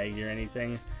 not laggy or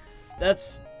anything.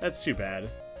 That's too bad.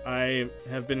 I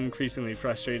have been increasingly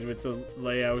frustrated with the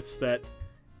layouts that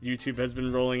YouTube has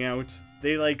been rolling out.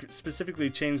 They like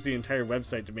specifically changed the entire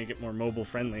website to make it more mobile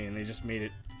friendly, and they just made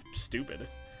it stupid.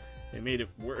 They made it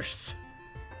worse.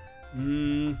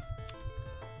 What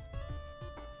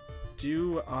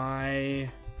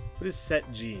is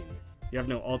set gene? You have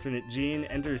no alternate gene.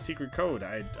 Enter a secret code.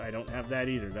 I don't have that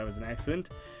either. That was an accident.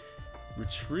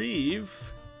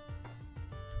 Retrieve.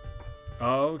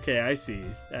 Oh, okay, I see.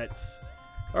 That's...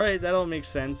 Alright, that all makes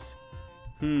sense.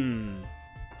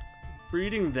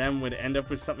 Breeding them would end up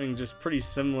with something just pretty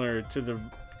similar to the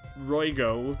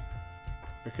Roigo,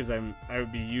 because I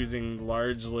would be using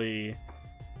largely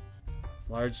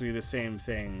the same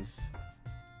things.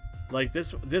 Like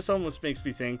this almost makes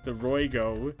me think the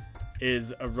Roigo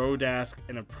is a Rodask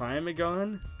and a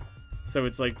Primagon. So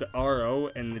it's like the RO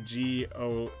and the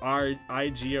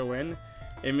GORIGON.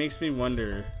 It makes me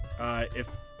wonder if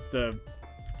the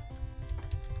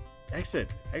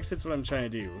exit's what I'm trying to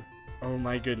do. Oh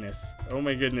my goodness,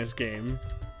 game.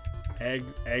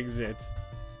 Exit.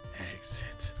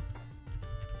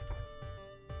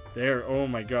 There, oh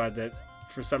my god, that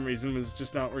for some reason was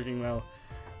just not working well.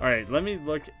 Alright, let me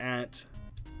look at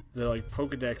the like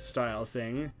Pokedex style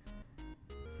thing.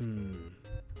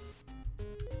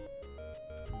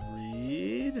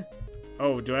 Read?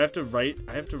 Oh, do I have to write?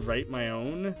 I have to write my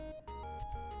own?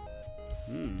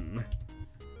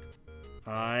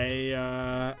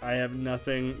 I have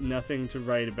nothing to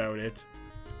write about it.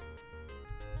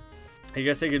 I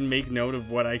guess I could make note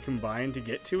of what I combined to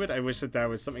get to it. I wish that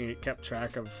was something it kept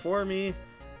track of for me.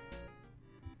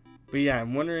 But yeah,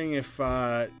 I'm wondering if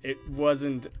it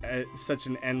wasn't such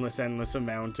an endless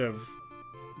amount of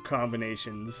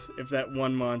combinations. If that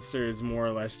one monster is more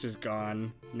or less just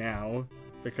gone now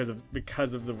because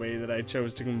of the way that I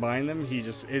chose to combine them.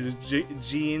 His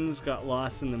genes got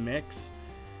lost in the mix.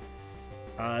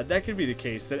 That could be the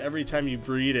case, that every time you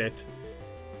breed it,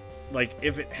 like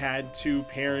if it had two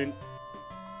parent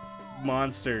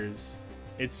monsters,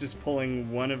 it's just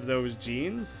pulling one of those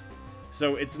genes.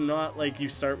 So it's not like you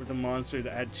start with a monster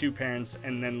that had two parents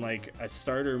and then like a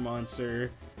starter monster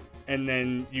and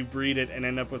then you breed it and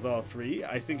end up with all three.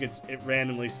 I think it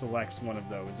randomly selects one of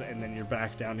those and then you're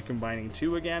back down to combining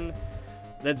two again.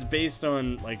 That's based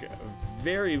on like a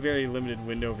very, very limited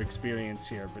window of experience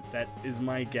here, but that is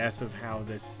my guess of how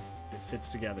this fits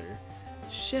together.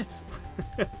 Shit.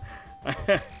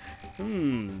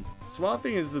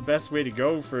 Swapping is the best way to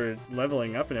go for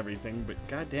leveling up and everything, but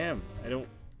goddamn, I don't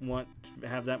want to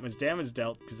have that much damage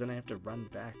dealt because then I have to run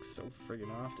back so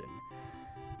friggin' often.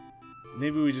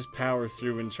 Maybe we just power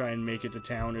through and try and make it to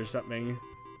town or something.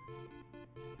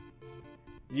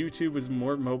 YouTube was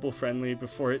more mobile friendly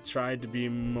before it tried to be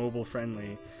mobile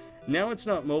friendly. Now it's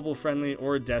not mobile friendly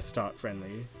or desktop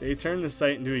friendly. They turned the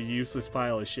site into a useless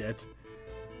pile of shit.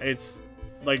 It's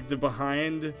like the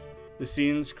behind the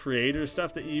scenes creator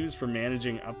stuff that you use for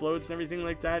managing uploads and everything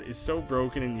like that is so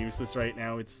broken and useless right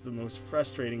now. It's the most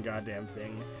frustrating goddamn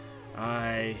thing.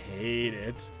 I hate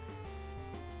it.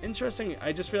 Interesting,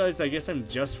 I just realized I guess I'm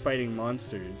just fighting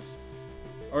monsters.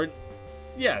 Or,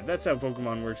 yeah, that's how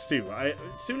Pokemon works too.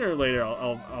 Sooner or later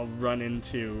I'll run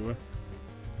into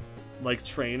like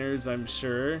trainers, I'm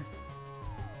sure.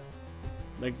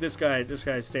 Like this guy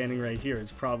standing right here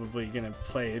is probably gonna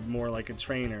play more like a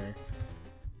trainer,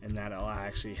 and that I'll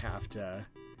actually have to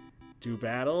do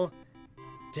battle.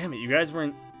 Damn it, you guys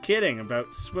weren't kidding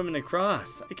about swimming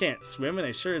across. I can't swim and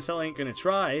I sure as hell ain't gonna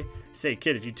try. Say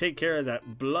kid, if you take care of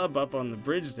that blub up on the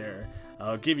bridge there,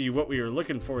 I'll give you what we were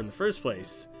looking for in the first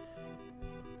place.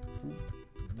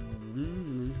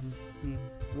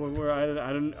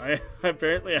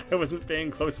 Apparently I wasn't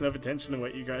paying close enough attention to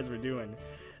what you guys were doing.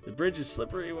 The bridge is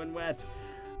slippery when wet.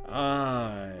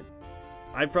 I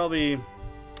probably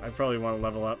want to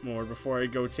level up more before I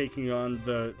go taking on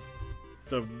the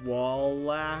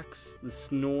Wallax, the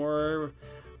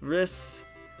Snorris.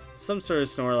 Some sort of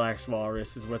Snorlax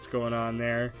Walrus is what's going on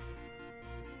there.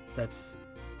 That's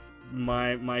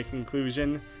my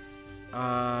conclusion.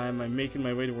 Am I making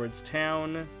my way towards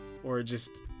town, or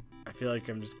just I feel like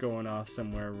I'm just going off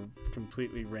somewhere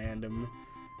completely random.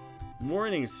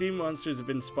 Warning, sea monsters have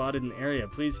been spotted in the area.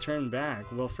 Please turn back.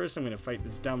 Well, first I'm going to fight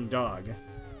this dumb dog,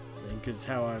 I think is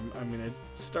how I'm going to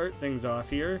start things off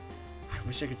here. I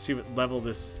wish I could see what level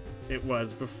this it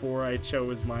was before I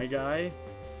chose my guy,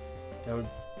 that would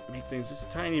make things just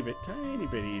a tiny bit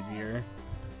easier.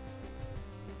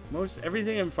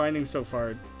 Everything I'm finding so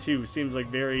far, too, seems like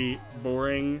very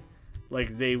boring,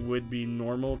 like they would be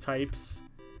normal types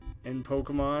in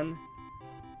Pokemon.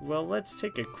 Well, let's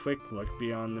take a quick look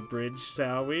beyond the bridge,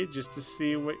 shall we? Just to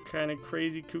see what kind of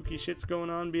crazy kooky shit's going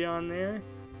on beyond there.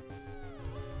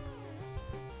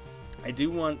 I do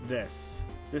want this.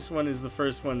 This one is the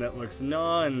first one that looks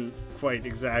non quite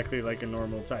exactly like a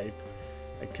normal type.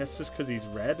 I guess just because he's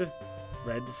red.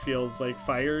 Red feels like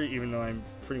fire, even though I'm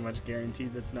pretty much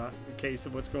guaranteed that's not the case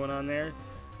of what's going on there.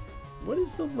 What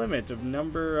is the limit of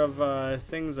number of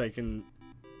things I can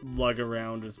lug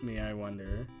around with me, I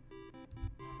wonder?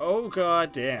 Oh,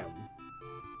 god damn.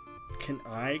 Can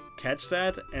I catch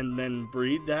that and then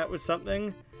breed that with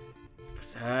something?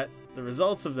 Because the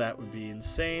results of that would be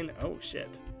insane. Oh,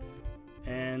 shit.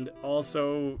 And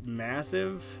also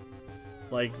massive.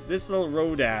 Like, this little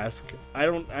Rodask, I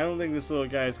don't think this little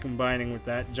guy is combining with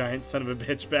that giant son of a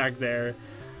bitch back there.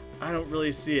 I don't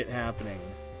really see it happening.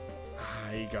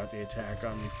 He got the attack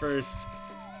on me first.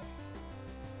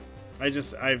 I've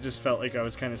just felt like I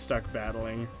was kind of stuck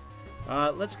battling.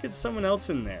 Let's get someone else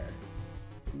in there.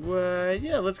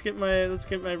 Yeah, let's get my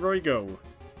Roygo.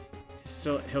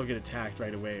 He'll get attacked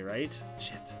right away, right?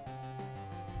 Shit.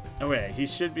 Okay, he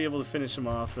should be able to finish him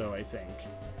off though, I think.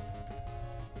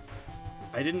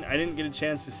 I didn't get a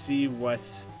chance to see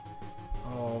what...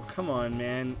 Oh, come on,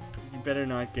 man. You better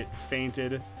not get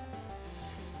fainted.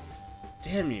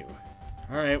 Damn you.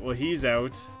 Alright, well, he's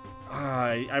out.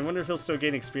 I wonder if he'll still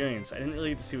gain experience. I didn't really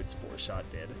get to see what Spore Shot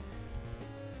did.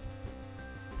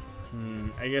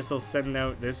 I guess I'll send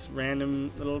out this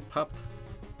random little pup.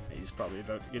 He's probably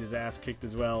about to get his ass kicked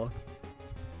as well.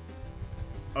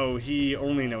 Oh, he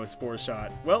only knows Spore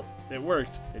Shot. Well, it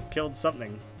worked. It killed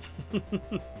something.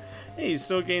 Hey, he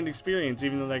still gained experience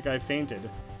even though that guy fainted.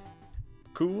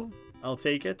 Cool. I'll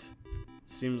take it.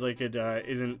 Seems like it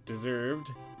isn't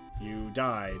deserved. You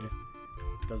died.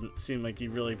 Doesn't seem like you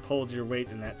really pulled your weight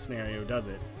in that scenario, does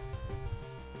it?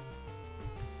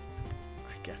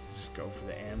 I guess just go for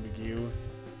the Ambigu.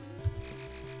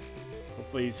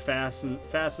 Hopefully he's fast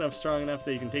enough, strong enough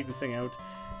that you can take this thing out.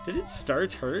 Did it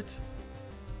start hurt?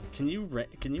 Can you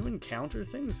encounter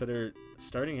things that are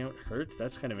starting out hurt?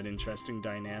 That's kind of an interesting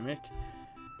dynamic.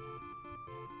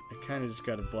 I kind of just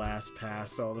got to blast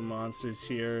past all the monsters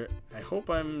here. I hope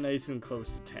I'm nice and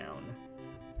close to town.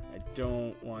 I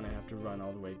don't want to have to run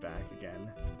all the way back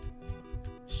again.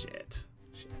 Shit.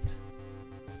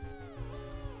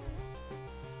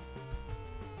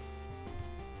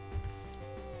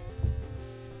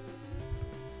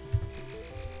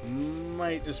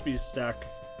 Might just be stuck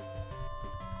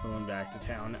going back to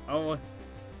town. Oh,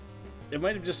 it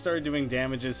might have just started doing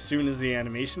damage as soon as the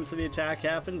animation for the attack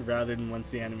happened, rather than once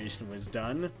the animation was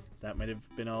done. That might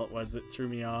have been all it was that threw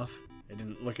me off. I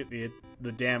didn't look at the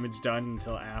damage done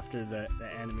until after the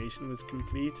animation was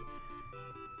complete.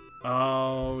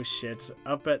 Oh shit!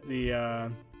 Up at the I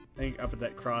think up at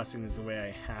that crossing is the way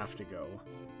I have to go.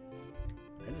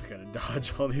 I just gotta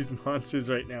dodge all these monsters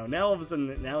right now. Now all of a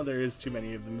sudden, now there is too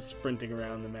many of them sprinting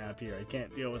around the map here. I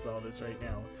can't deal with all this right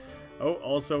now. Oh,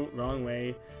 also, wrong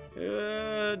way.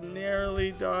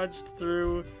 Narrowly dodged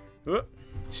through. Oh,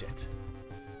 shit.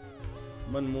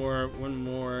 One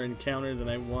more encounter than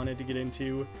I wanted to get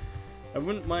into. I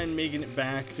wouldn't mind making it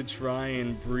back to try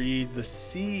and breed the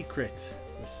secret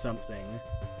with something.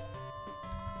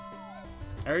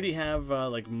 I already have,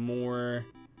 like, more...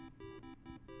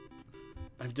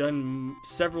 I've done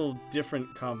several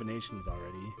different combinations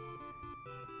already.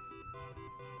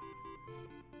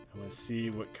 I want to see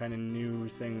what kind of new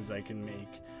things I can make.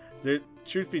 The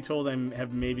truth be told, I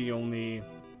have maybe only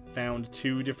found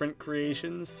 2 different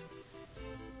creations.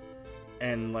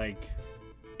 And like,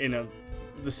 in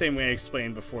the same way I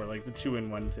explained before, like the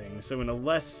 2-in-1 thing. So in a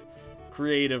less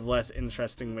creative, less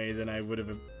interesting way than I would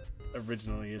have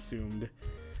originally assumed.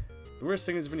 The worst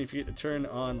thing is when you forget to turn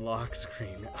on lock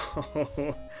screen.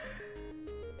 Oh.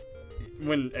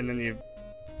 And then you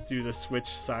do the switch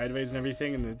sideways and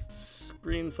everything and the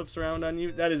screen flips around on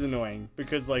you. That is annoying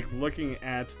because like looking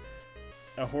at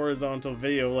a horizontal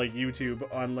video like YouTube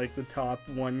on like the top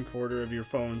 1/4 of your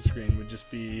phone screen would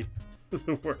just be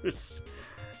the worst.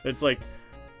 It's like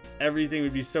everything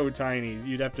would be so tiny.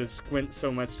 You'd have to squint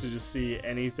so much to just see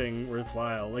anything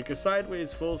worthwhile. Like a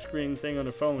sideways full screen thing on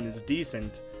a phone is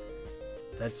decent.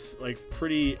 That's like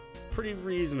pretty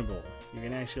reasonable. You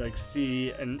can actually like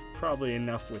see and probably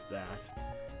enough with that.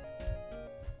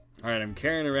 Alright, I'm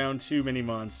carrying around too many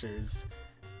monsters.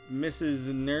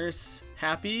 Mrs. Nurse,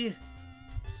 happy?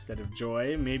 Instead of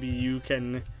Joy, maybe you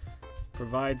can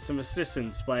provide some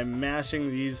assistance by mashing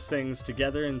these things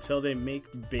together until they make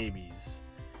babies.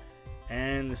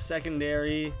 And the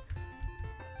secondary...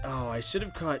 Oh, I should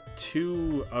have caught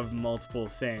 2 of multiple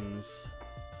things.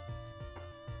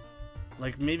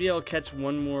 Like, maybe I'll catch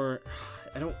one more...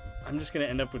 I'm just going to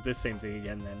end up with this same thing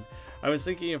again then. I was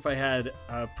thinking if I had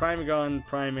Primagon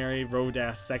primary,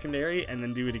 Rodas secondary, and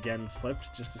then do it again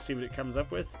flipped just to see what it comes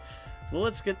up with. Well,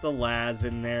 let's get the Laz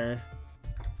in there.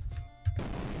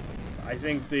 I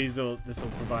think this will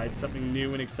provide something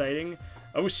new and exciting.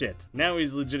 Oh shit, now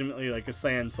he's legitimately like a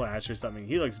Sand Slash or something.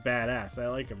 He looks badass. I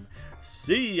like him.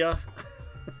 See ya!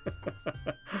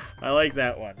 I like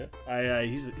that one.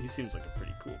 He seems like a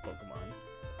pretty cool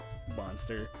Pokemon.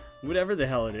 Monster. Whatever the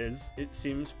hell it is, it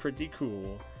seems pretty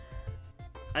cool.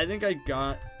 I think I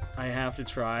have to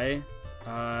try.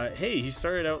 Hey, he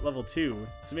started out level 2,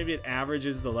 so maybe it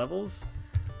averages the levels.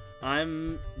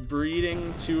 I'm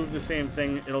breeding 2 of the same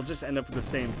thing. It'll just end up with the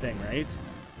same thing, right?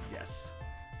 Yes.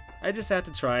 I just had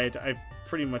to try it. I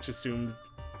pretty much assumed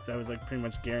that was like pretty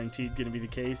much guaranteed gonna be the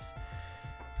case.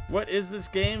 What is this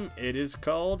game? It is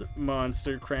called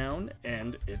Monster Crown,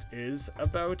 and it is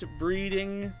about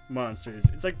breeding monsters.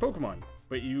 It's like Pokemon,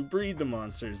 but you breed the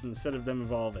monsters instead of them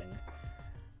evolving.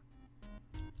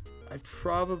 I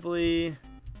probably...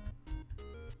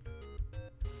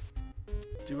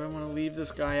 Do I want to leave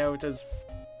this guy out as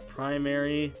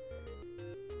primary?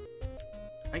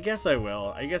 I guess I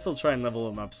will. I guess I'll try and level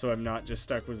him up so I'm not just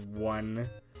stuck with one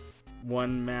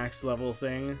max level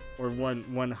thing, or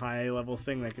one high level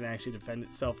thing that can actually defend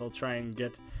itself. I'll try and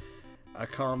get a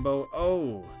combo.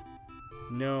 Oh!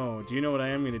 No. Do you know what I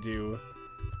am going to do?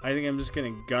 I think I'm just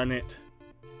going to gun it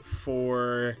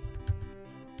for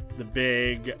the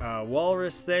big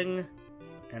walrus thing,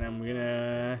 and I'm going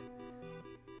to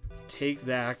take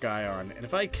that guy on. And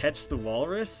if I catch the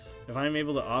walrus, if I'm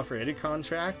able to offer it a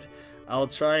contract, I'll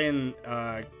try and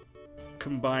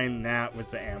combine that with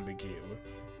the ambigu.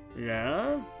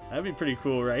 Yeah, that'd be pretty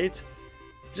cool, right?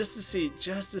 Just to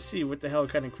see what the hell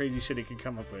kind of crazy shit it could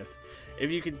come up with.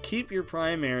 If you could keep your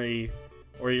primary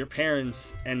or your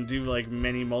parents and do like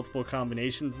many multiple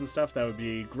combinations and stuff, that would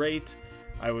be great.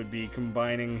 I would be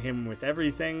combining him with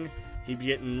everything. He'd be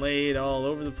getting laid all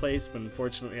over the place, but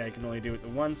unfortunately I can only do it the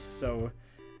once, so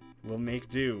we'll make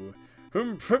do.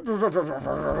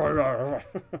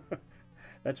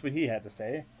 That's what he had to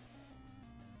say.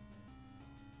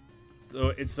 So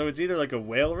it's either like a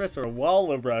walrus or a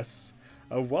walrus.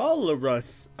 A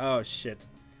walrus. Oh shit.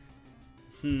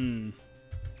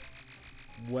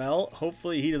 Well,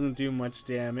 hopefully he doesn't do much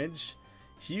damage.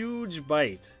 Huge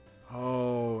bite.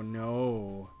 Oh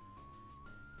no.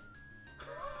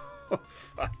 Oh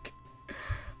fuck.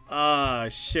 Ah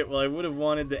shit. Well, I would have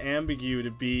wanted the ambigu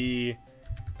to be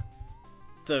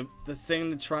the thing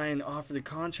to try and offer the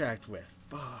contract with.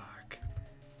 Fuck.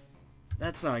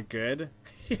 That's not good.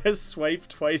 He has swiped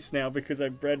twice now because I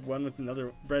bred one with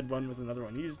another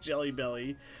one. He's Jelly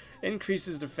Belly.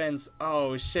 Increases defense.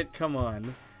 Oh shit, come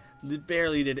on. It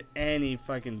barely did any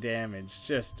fucking damage.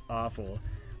 Just awful.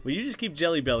 Well, you just keep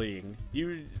Jelly Bellying.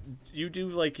 You do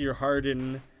like your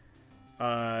Harden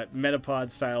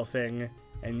Metapod style thing,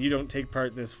 and you don't take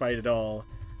part in this fight at all.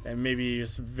 And maybe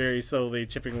just very slowly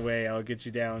chipping away, I'll get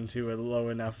you down to a low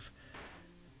enough.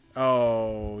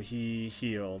 Oh, he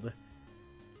healed.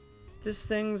 This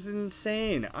thing's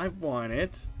insane. I want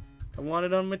it. I want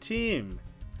it on my team.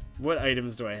 What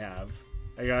items do I have?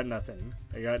 I got nothing.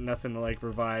 I got nothing to like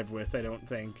revive with, I don't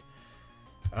think.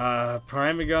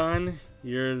 Primagon,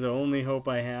 you're the only hope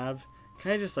I have.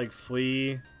 Can I just like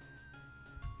flee?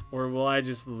 Or will I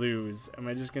just lose? Am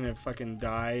I just gonna fucking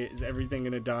die? Is everything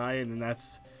gonna die and then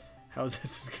that's how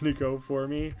this is gonna go for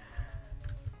me?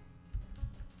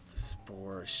 The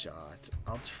Spore Shot.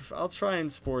 I'll try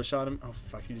and Spore Shot him. Oh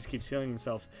fuck, he just keeps healing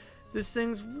himself. This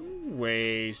thing's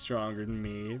way stronger than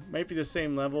me. Might be the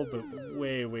same level, but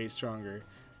way, way stronger.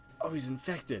 Oh, he's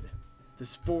infected. The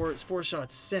Spore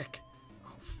Shot's sick.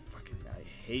 Oh fucking, I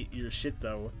hate your shit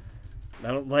though. I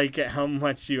don't like how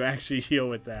much you actually heal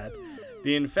with that.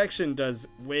 The infection does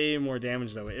way more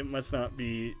damage though. It must not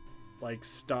be like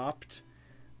stopped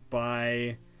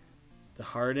by the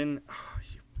Harden. Oh,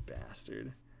 you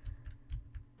bastard.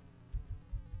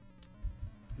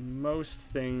 Most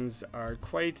things are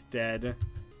quite dead.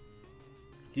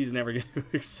 He's never going to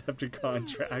accept a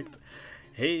contract.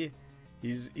 Hey,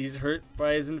 he's hurt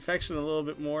by his infection a little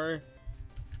bit more.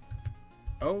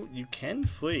 Oh, you can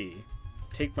flee.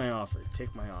 Take my offer.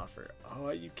 Take my offer. Oh,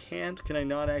 you can't? Can I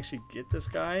not actually get this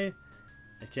guy?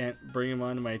 I can't bring him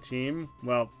onto my team?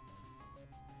 Well,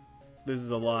 this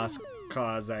is a lost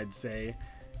cause, I'd say.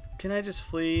 Can I just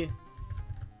flee?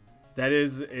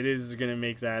 it is gonna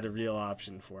make that a real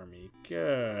option for me.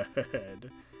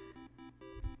 Good.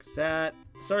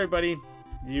 Sorry buddy,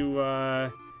 you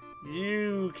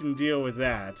can deal with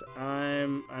that.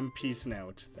 I'm peacing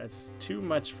out. That's too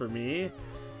much for me.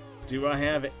 Do I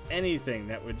have anything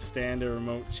that would stand a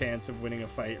remote chance of winning a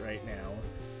fight right now?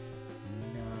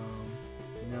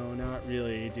 No, not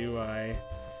really, do I?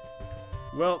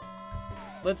 Well,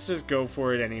 let's just go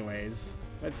for it anyways.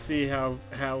 Let's see how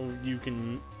you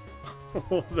can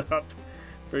hold up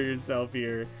for yourself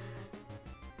here.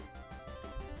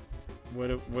 What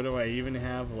do I even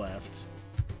have left?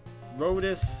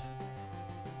 Rotus,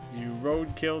 you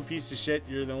roadkill piece of shit,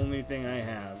 you're the only thing I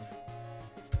have.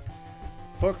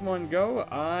 Pokemon Go,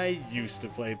 I used to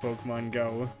play Pokemon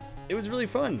Go. It was really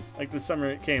fun, like the summer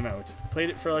it came out. Played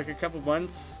it for like a couple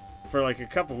months, for like a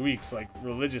couple weeks, like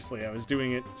religiously. I was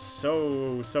doing it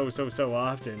so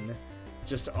often,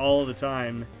 just all the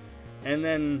time. And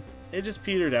then it just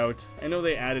petered out. I know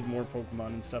they added more Pokemon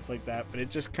and stuff like that, but it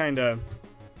just kinda,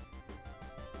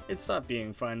 it stopped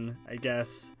being fun, I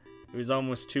guess. It was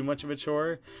almost too much of a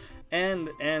chore. And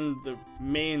the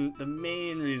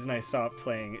main reason I stopped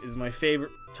playing is my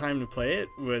favorite time to play it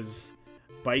was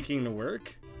biking to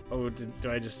work. Oh, do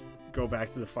I just go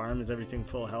back to the farm? Is everything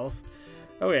full health?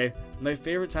 Okay, my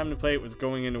favorite time to play it was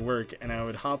going into work, and I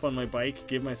would hop on my bike,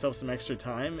 give myself some extra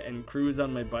time, and cruise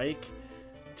on my bike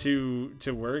to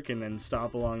work, and then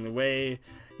stop along the way.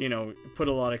 You know, put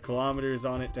a lot of kilometers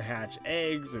on it to hatch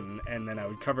eggs, and then I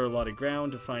would cover a lot of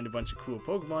ground to find a bunch of cool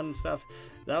Pokemon and stuff.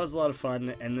 That was a lot of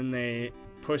fun, and then they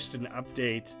pushed an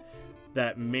update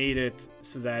that made it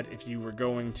so that if you were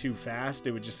going too fast,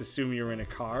 it would just assume you were in a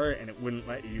car, and it wouldn't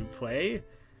let you play.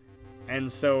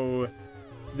 And so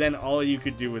then all you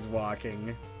could do was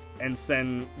walking. And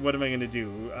then what am I going to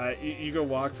do? You go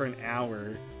walk for an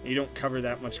hour, you don't cover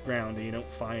that much ground, and you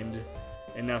don't find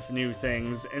enough new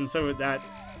things. And so that,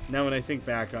 now when I think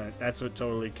back on it, that's what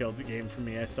totally killed the game for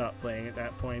me. I stopped playing at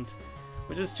that point,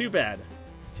 which was too bad.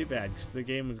 Too bad, because the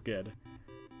game was good.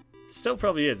 Still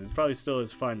probably is. It's probably still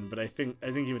as fun, but I think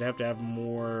you would have to have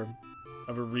more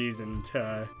of a reason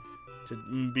to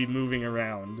be moving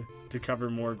around, to cover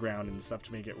more ground and stuff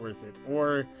to make it worth it.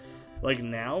 Or like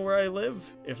now where I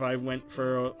live, if I went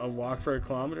for a walk for a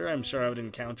kilometer, I'm sure I would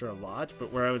encounter a lot,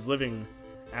 but where I was living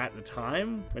at the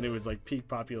time, when it was like peak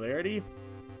popularity,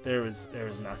 there was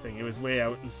nothing. It was way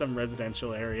out in some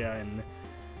residential area, and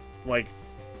like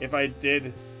if I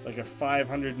did like a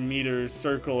 500-meter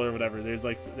circle or whatever, there's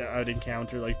like, I'd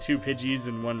encounter like 2 Pidgeys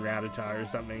and 1 Rattata or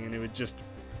something, and it would just,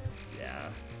 yeah.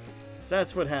 So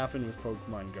that's what happened with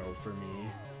Pokemon Go for me.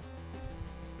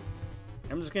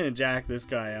 I'm just gonna jack this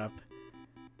guy up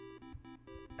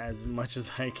as much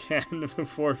as I can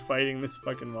before fighting this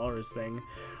fucking walrus thing.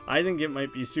 I think it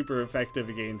might be super effective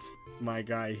against my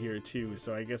guy here too,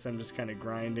 so I guess I'm just kind of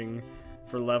grinding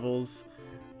for levels.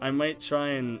 I might try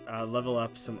and level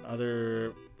up some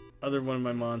other one of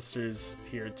my monsters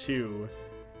here too.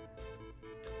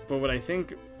 But what I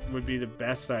think would be the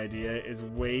best idea is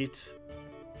wait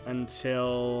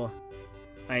until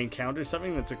I encounter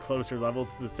something that's a closer level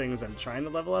to the things I'm trying to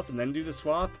level up and then do the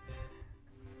swap.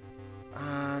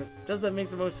 Does that make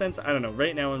the most sense? I don't know.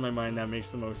 Right now in my mind that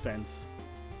makes the most sense.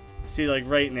 See, like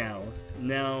right now.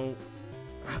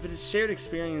 But it's shared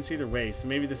experience either way, so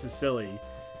maybe this is silly.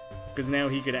 Because now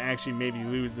he could actually maybe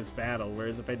lose this battle,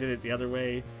 whereas if I did it the other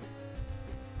way,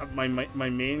 my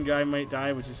main guy might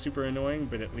die, which is super annoying,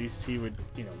 but at least he would,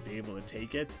 you know, be able to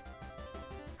take it.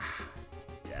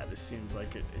 Yeah, this seems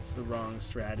like it's the wrong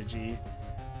strategy.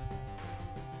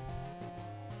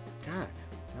 God,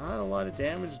 not a lot of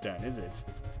damage done, is it?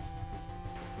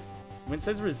 When it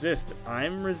says resist,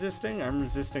 I'm resisting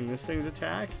this thing's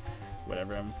attack.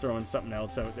 Whatever, I'm throwing something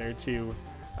else out there too.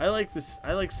 I like this,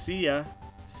 I like Sia.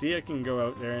 Sia can go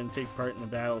out there and take part in the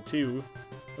battle too.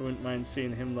 I wouldn't mind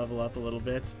seeing him level up a little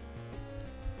bit.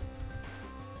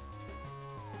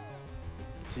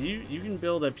 So you can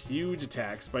build up huge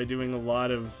attacks by doing a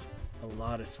lot of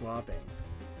swapping.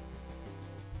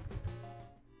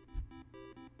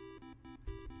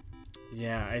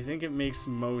 Yeah, I think it makes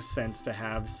most sense to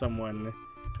have someone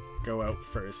go out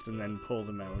first and then pull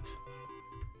them out.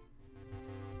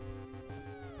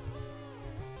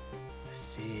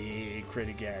 Secret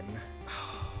again.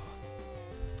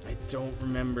 I don't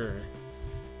remember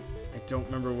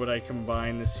what I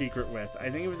combined the secret with. I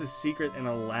think it was a secret and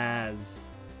a Laz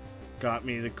got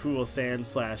me the cool sand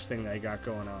slash thing that I got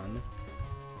going on.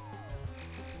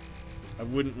 I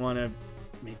wouldn't want to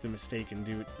make the mistake and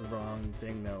do the wrong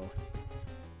thing though.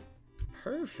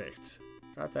 Perfect.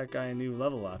 Got that guy a new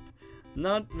level up.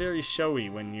 Not very showy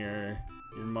when your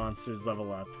monsters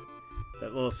level up.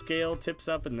 That little scale tips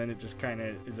up and then it just kind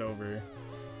of is over.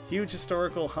 Huge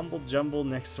historical humble jumble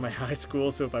next to my high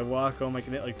school, so if I walk home I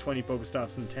can hit like 20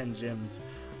 Pokestops and 10 gyms.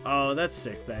 Oh, that's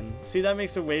sick then. See, that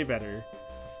makes it way better.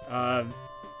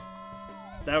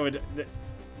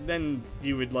 Then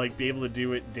you would like be able to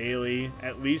do it daily,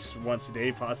 at least once a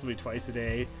day, possibly twice a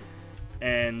day,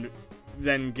 and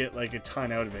then get like a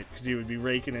ton out of it, because you would be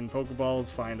raking in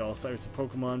Pokeballs, find all sorts of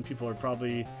Pokemon. People are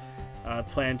probably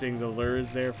planting the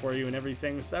lures there for you and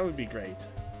everything, so that would be great.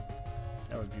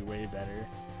 That would be way better.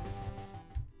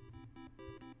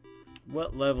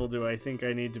 What level do I think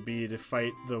I need to be to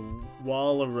fight the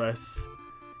walrus?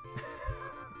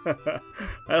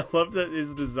 I love that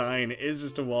his design is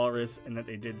just a walrus and that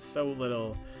they did so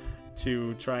little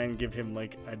to try and give him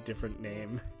like a different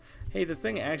name. Hey, the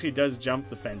thing actually does jump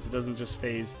the fence. It doesn't just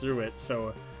phase through it,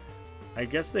 so I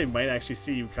guess they might actually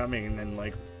see you coming and then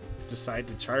like decide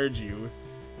to charge you.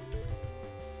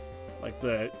 Like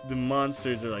the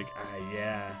monsters are like, ah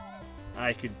yeah,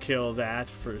 I could kill that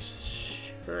for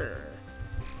sure.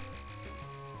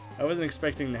 I wasn't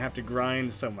expecting to have to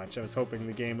grind so much. I was hoping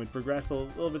the game would progress a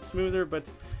little bit smoother, but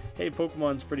hey,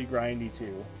 Pokemon's pretty grindy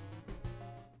too.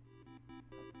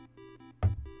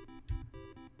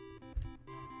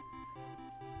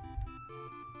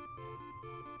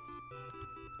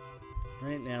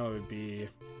 Right now it would be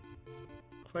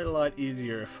quite a lot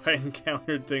easier if I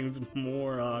encountered things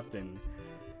more often.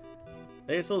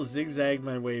 I guess I'll zigzag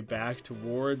my way back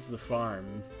towards the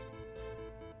farm.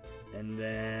 And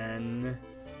then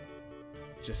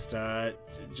just so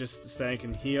I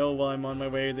can heal while I'm on my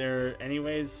way there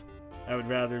anyways. I would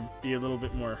rather be a little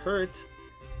bit more hurt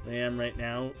than I am right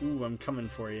now. Ooh, I'm coming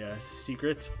for you.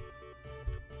 Secret.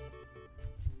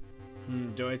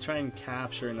 Do I try and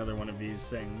capture another one of these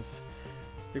things?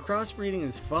 The crossbreeding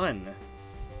is fun,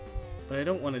 but I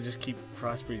don't want to just keep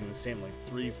crossbreeding the same like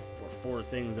 3 or 4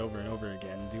 things over and over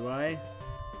again, do I?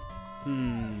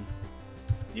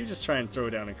 You just try and throw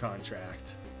down a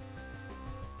contract.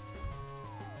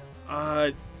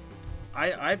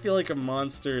 I feel like a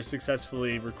monster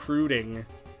successfully recruiting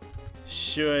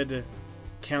should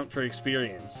count for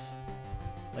experience.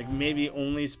 Like maybe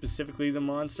only specifically the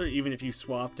monster, even if you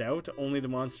swapped out only the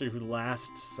monster who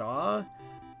last saw.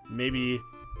 Maybe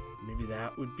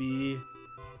that would be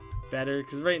better,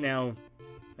 because right now,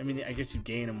 I mean, I guess you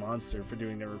gain a monster for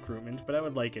doing the recruitment, but I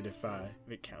would like it if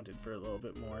it counted for a little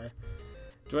bit more.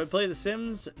 Do I play The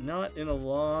Sims? Not in a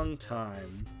long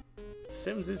time.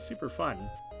 Sims is super fun.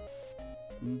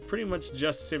 Pretty much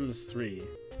just Sims 3.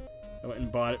 I went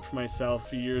and bought it for myself a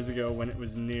few years ago when it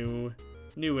was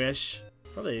newish.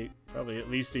 Probably at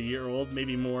least a year old,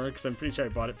 maybe more, because I'm pretty sure I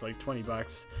bought it for like 20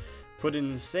 bucks. Put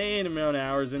an insane amount of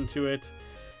hours into it,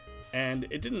 and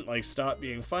it didn't like stop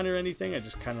being fun or anything. I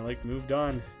just kind of like moved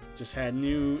on. Just had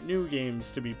new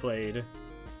games to be played.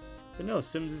 But no,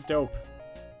 Sims is dope.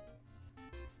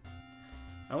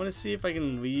 I want to see if I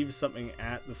can leave something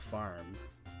at the farm,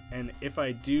 and if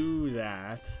I do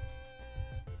that,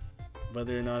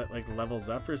 whether or not it like levels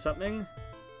up or something.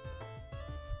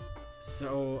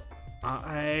 So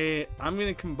I'm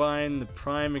gonna combine the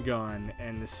Primeagon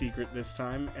and the secret this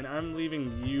time, and I'm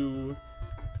leaving you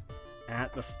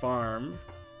at the farm.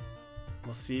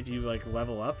 We'll see if you like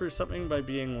level up or something by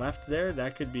being left there.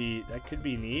 That could be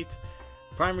neat.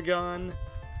 Primeagon,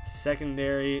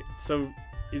 secondary. So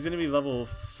he's gonna be level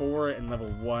 4 and level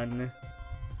 1.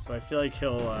 So I feel like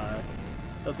he'll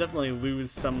definitely lose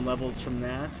some levels from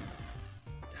that.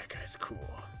 That guy's cool.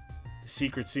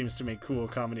 Secret seems to make cool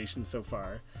combinations so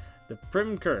far. The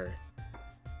Primcur.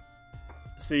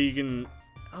 So you can...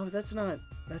 Oh, that's not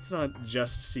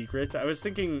just secret. I was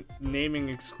thinking naming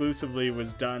exclusively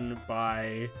was done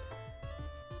by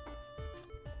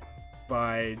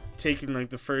taking like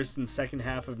the first and second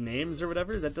half of names or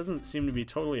whatever. That doesn't seem to be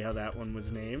totally how that one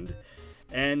was named.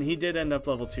 And he did end up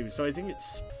level 2, so I think it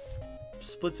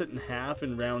splits it in half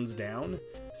and rounds down.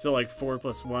 So like 4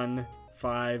 plus 1,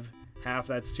 5, half,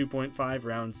 that's 2.5,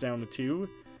 rounds down to 2.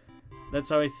 That's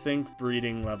how I think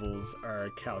breeding levels are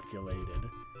calculated.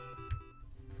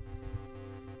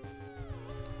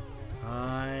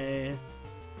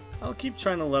 I'll keep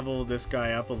trying to level this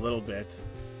guy up a little bit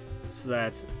so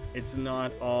that it's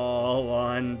not all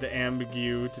on the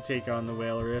Ambigu to take on the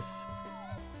Walrus.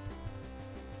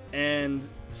 And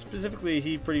specifically,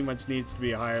 he pretty much needs to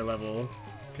be a higher level.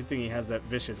 Good thing he has that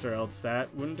Vicious, or else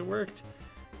that wouldn't have worked.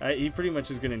 He pretty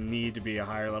much is going to need to be a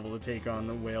higher level to take on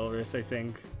the Walrus, I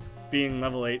think. Being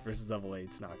level 8 versus level 8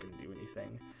 is not going to do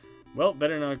anything. Well,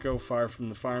 better not go far from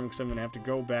the farm, because I'm going to have to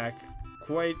go back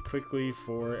quite quickly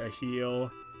for a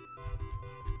heal.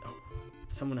 Oh,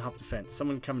 someone hopped the fence.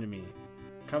 Someone come to me.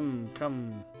 Come.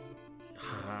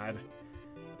 God.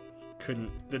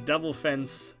 Couldn't. The double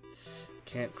fence.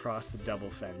 Can't cross the double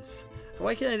fence.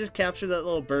 Why can't I just capture that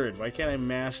little bird? Why can't I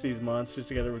mash these monsters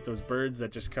together with those birds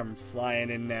that just come flying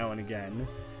in now and again?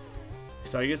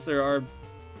 So I guess there are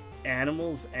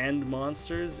animals and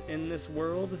monsters in this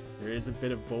world. There is a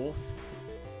bit of both.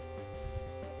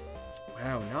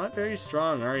 Wow, not very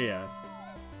strong, are ya?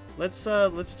 Let's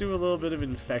do a little bit of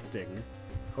infecting.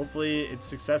 Hopefully it's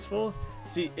successful.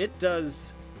 See, it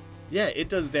does... Yeah, it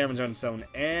does damage on its own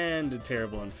and a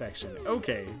terrible infection.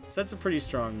 Okay, so that's a pretty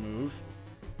strong move.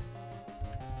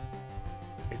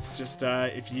 It's just,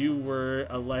 if you were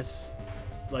a less,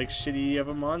 like, shitty of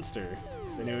a monster,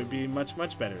 then it would be much,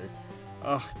 much better.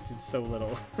 Oh, it did so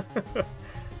little.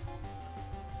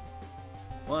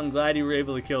 Well, I'm glad you were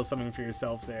able to kill something for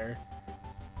yourself there.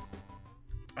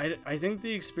 I think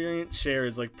the experience share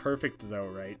is, like, perfect, though,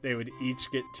 right? They would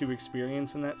each get 2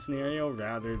 experience in that scenario,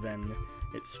 rather than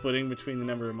it splitting between the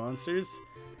number of monsters.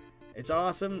 It's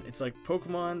awesome. It's like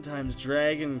Pokemon times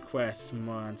Dragon Quest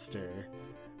monster.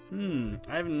 I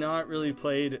have not really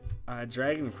played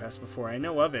Dragon Quest before. I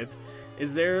know of it.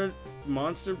 Is there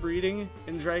monster breeding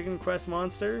in Dragon Quest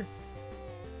Monster?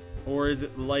 Or is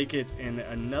it like it in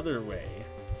another way?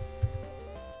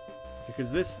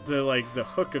 Because the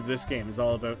hook of this game is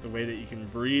all about the way that you can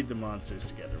breed the monsters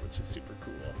together, which is super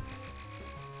cool.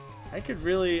 I could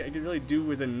really do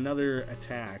with another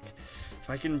attack. If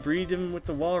I can breed him with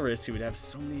the walrus, he would have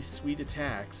so many sweet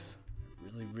attacks.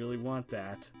 I really want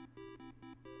that.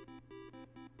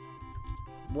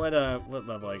 What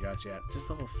level I got you at? Just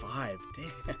level 5.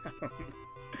 Damn.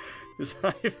 It's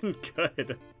not even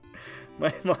good.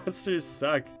 My monsters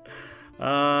suck.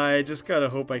 I just gotta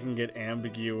hope I can get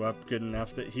Ambigu up good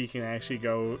enough that he can actually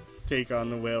go take on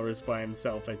the walrus by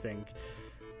himself, I think.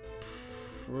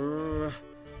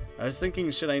 I was thinking,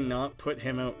 should I not put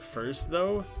him out first,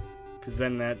 though? Because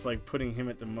then that's like putting him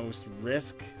at the most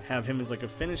risk. Have him as like a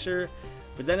finisher.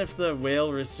 But then if the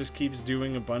walrus just keeps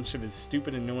doing a bunch of his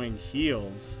stupid annoying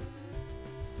heals,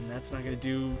 then that's not going to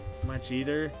do much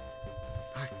either.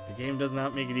 Fuck, the game does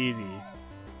not make it easy.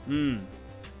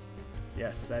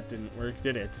 Yes, that didn't work,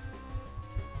 did it?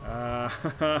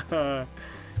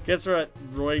 Guess what,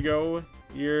 Roygo?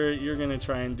 You're gonna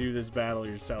try and do this battle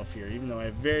yourself here, even though I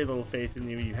have very little faith in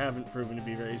you. You haven't proven to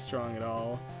be very strong at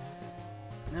all.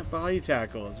 And that body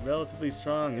tackle is relatively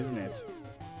strong, isn't it?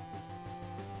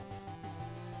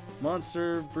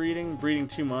 Monster breeding. Breeding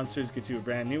 2 monsters gets you a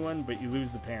brand new one, but you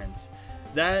lose the parents.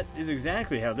 That is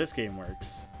exactly how this game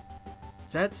works.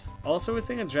 That's also a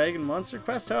thing on Dragon Monster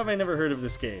Quest? How have I never heard of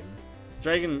this game?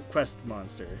 Dragon Quest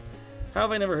Monster. How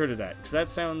have I never heard of that? Because that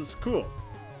sounds cool.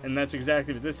 And that's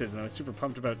exactly what this is, and I was super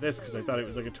pumped about this because I thought it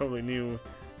was like a totally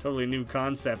new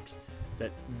concept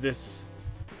that this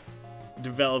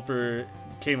developer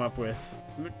came up with.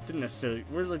 Didn't necessarily...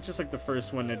 We're like just like the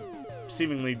first one to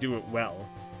seemingly do it well.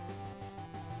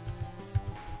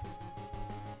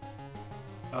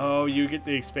 Oh, you get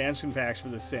the expansion packs for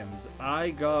The Sims.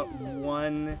 I got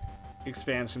 1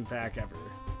 expansion pack ever.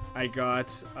 I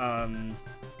got,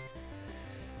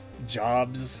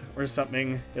 jobs or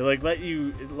something. It like let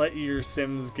your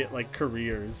Sims get like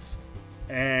careers,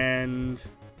 and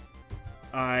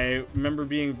I remember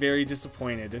being very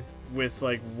disappointed with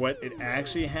like what it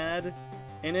actually had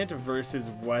in it versus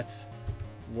what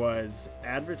was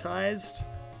advertised.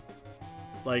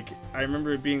 Like, I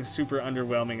remember it being super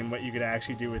underwhelming and what you could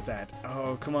actually do with that.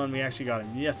 Oh, come on, we actually got him.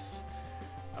 Yes.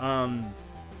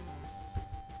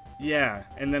 Yeah,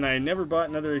 and then I never bought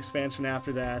another expansion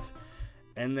after that.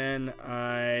 And then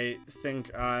I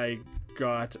think I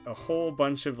got a whole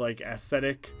bunch of like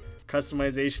aesthetic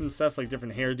customization stuff, like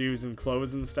different hairdos and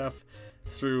clothes and stuff,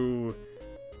 through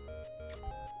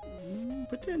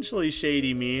potentially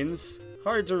shady means.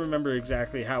 Hard to remember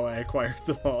exactly how I acquired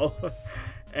them all.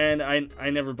 And I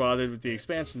never bothered with the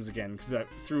expansions again, because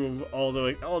through all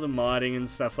the modding and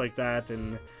stuff like that,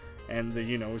 and the,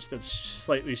 you know, the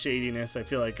slightly shadiness, I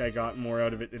feel like I got more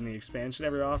out of it than the expansion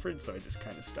ever offered, so I just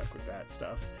kind of stuck with that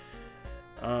stuff.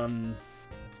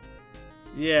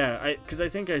 Yeah, because I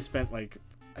think I spent like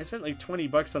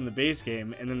 $20 on the base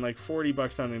game, and then like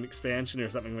 $40 on an expansion or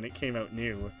something when it came out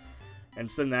new, and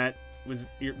so then that was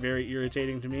very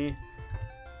irritating to me.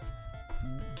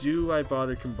 Do I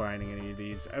bother combining any of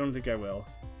these? I don't think I will.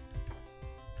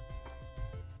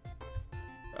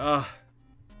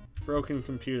 Broken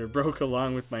computer. Broke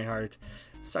along with my heart.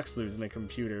 It sucks losing a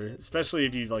computer, especially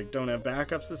if you like don't have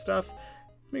backups of stuff.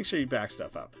 Make sure you back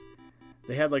stuff up.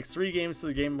 They had like 3 games for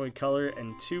the Game Boy Color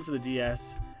and 2 for the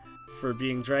DS for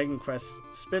being Dragon Quest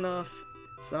spin-off.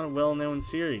 It's not a well-known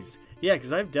series. Yeah,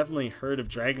 because I've definitely heard of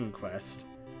Dragon Quest.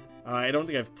 I don't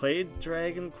think I've played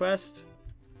Dragon Quest,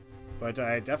 but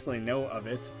I definitely know of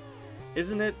it.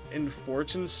 Isn't it in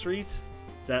Fortune Street,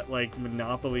 that like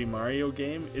Monopoly Mario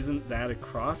game? Isn't that a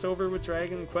crossover with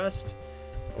Dragon Quest?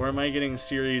 Or am I getting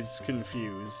series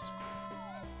confused?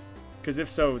 Because if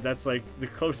so, that's like the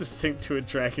closest thing to a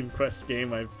Dragon Quest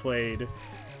game I've played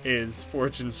is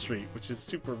Fortune Street, which is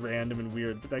super random and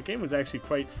weird, but that game was actually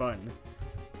quite fun.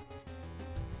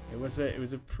 It was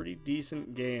a pretty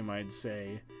decent game, I'd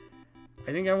say.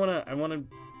 I think I wanna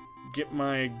get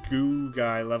my goo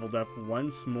guy leveled up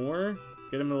once more,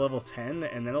 get him to level 10,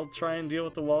 and then I'll try and deal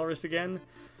with the walrus again.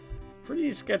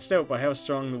 Pretty sketched out by how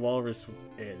strong the walrus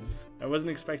is. I wasn't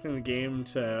expecting the game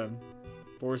to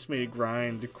force me to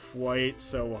grind quite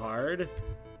so hard.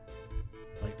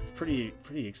 Like, pretty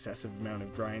excessive amount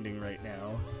of grinding right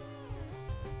now.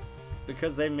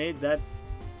 Because they made that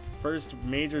first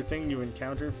major thing you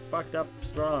encounter fucked up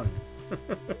strong.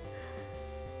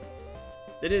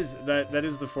 That is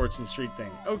the Fortune Street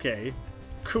thing. Okay,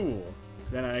 cool.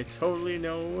 Then I totally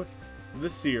know the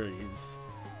series.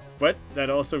 But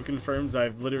that also confirms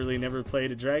I've literally never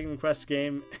played a Dragon Quest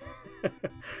game.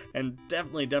 And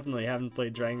definitely haven't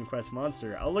played Dragon Quest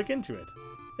Monster. I'll look into it.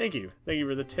 Thank you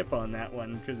for the tip on that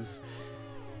one, because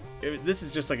this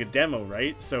is just like a demo,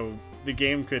 right? So the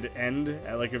game could end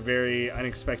at like a very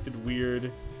unexpected,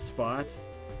 weird spot,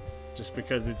 just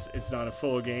because it's not a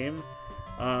full game.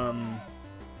 Oh,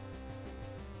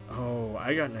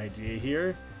 I got an idea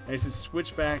here. I should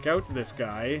switch back out to this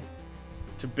guy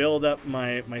to build up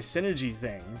my synergy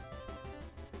thing,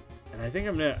 and I think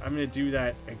I'm gonna do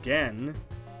that again,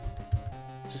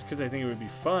 just because I think it would be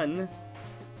fun.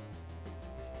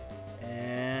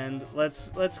 And let's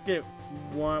get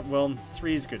one. Well,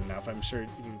 3 is good enough. I'm sure you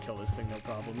can kill this thing no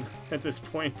problem at this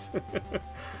point.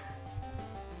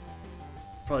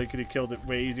 Probably could have killed it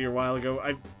way easier a while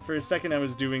ago. For a second I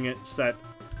was doing it so that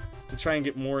to try and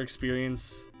get more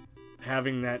experience,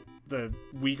 having the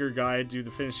weaker guy do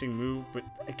the finishing move, but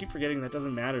I keep forgetting that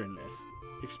doesn't matter in this.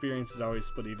 Experience is always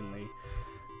split evenly.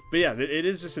 But yeah, it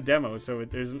is just a demo, so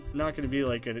there's not going to be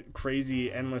like a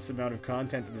crazy endless amount of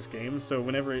content in this game. So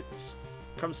whenever it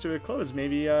comes to a close,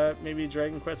 maybe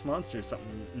Dragon Quest Monster is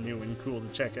something new and cool to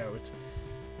check out.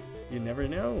 You never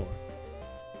know.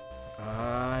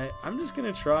 I'm just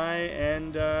going to try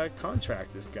and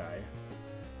contract this guy.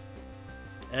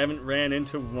 I haven't ran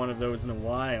into one of those in a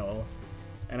while,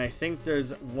 and I think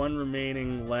there's one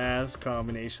remaining Laz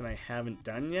combination I haven't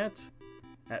done yet.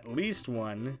 At least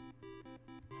one.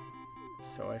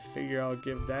 So I figure I'll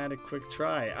give that a quick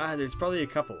try. There's probably a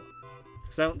couple,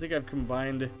 because I don't think I've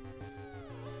combined...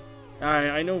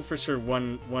 I know for sure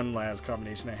one Laz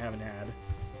combination I haven't had.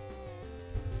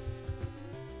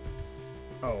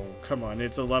 Oh, come on,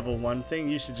 it's a level 1 thing.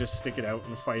 You should just stick it out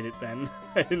and fight it then.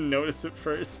 I didn't notice it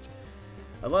first.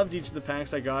 I loved each of the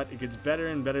packs I got. It gets better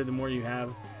and better the more you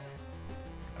have.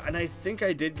 And I think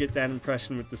I did get that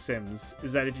impression with The Sims,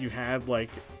 is that if you had,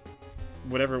 like,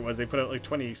 whatever it was, they put out like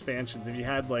 20 expansions, if you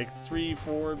had like 3,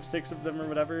 4, 6 of them or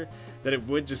whatever, that it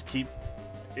would just keep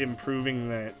improving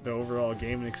the overall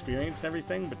game and experience and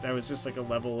everything. But that was just like a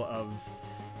level of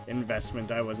investment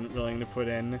I wasn't willing to put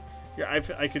in. Yeah,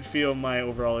 I could feel my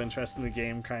overall interest in the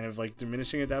game kind of like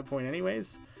diminishing at that point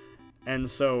anyways. And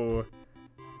so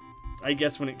I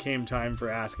guess when it came time for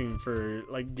asking for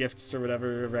like gifts or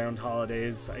whatever around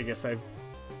holidays, I guess I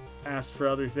asked for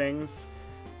other things.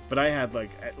 But I had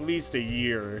like at least a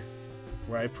year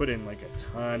where I put in like a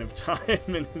ton of time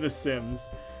into The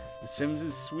Sims. The Sims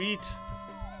is sweet.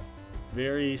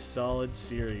 Very solid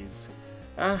series.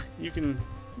 You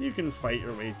can fight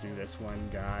your way through this one,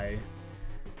 guy.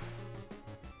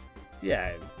 Yeah,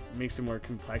 it makes it more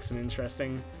complex and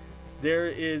interesting. There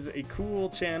is a cool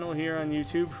channel here on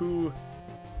YouTube who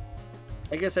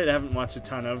I guess I haven't watched a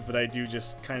ton of, but I do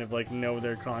just kind of like know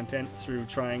their content through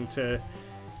trying to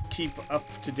keep up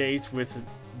to date with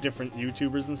different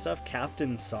YouTubers and stuff.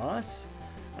 Captain Sauce,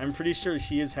 I'm pretty sure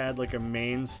he has had like a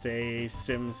mainstay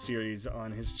Sims series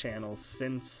on his channel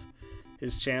since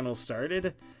his channel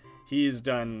started. He's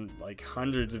done like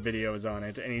hundreds of videos on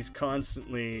it, and he's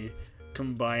constantly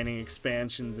combining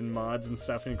expansions and mods and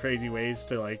stuff in crazy ways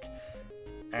to like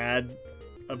add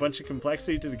a bunch of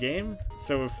complexity to the game.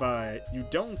 So if you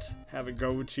don't have a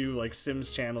go-to like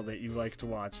Sims channel that you like to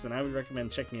watch, then I would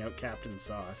recommend checking out Captain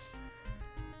Sauce.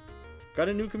 Got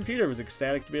a new computer, was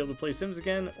ecstatic to be able to play Sims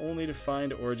again, only to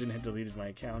find Origin had deleted my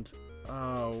account.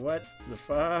 Oh, what the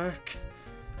fuck?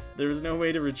 There was no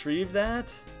way to retrieve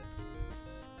that?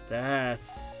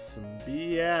 That's some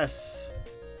BS.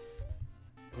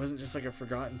 It wasn't just like a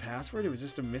forgotten password, it was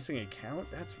just a missing account?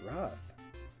 That's rough.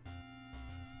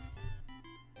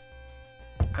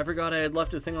 I forgot I had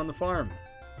left a thing on the farm.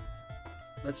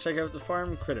 Let's check out the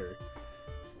farm critter.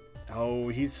 Oh,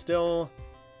 he's still...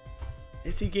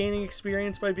 Is he gaining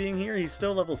experience by being here? He's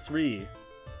still level 3.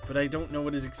 But I don't know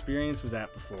what his experience was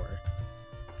at before.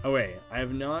 Oh wait, I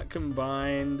have not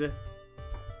combined...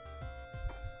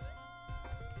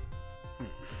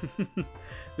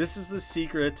 This was the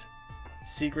secret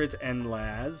and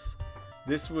Laz.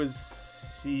 This was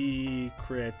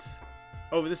secret...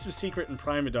 Oh, this was secret and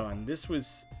Primadon. This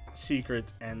was secret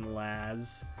and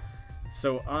Laz.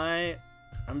 So I'm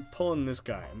pulling this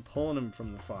guy. I'm pulling him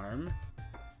from the farm.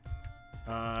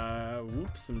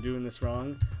 Whoops, I'm doing this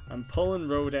wrong. I'm pulling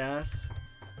Rodass.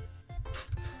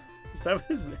 Is that what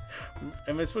his name?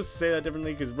 Am I supposed to say that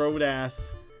differently? Because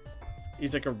Rodass,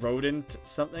 he's like a rodent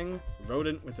something.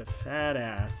 Rodent with a fat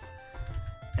ass.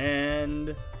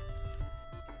 And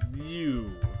you,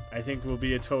 I think, will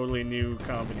be a totally new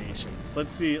combination. So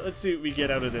let's see what we get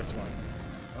out of this one.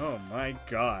 Oh my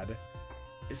god.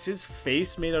 Is his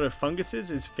face made out of funguses?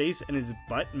 His face and his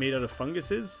butt made out of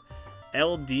funguses?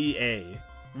 LDA.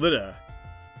 Lita.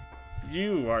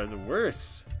 You are the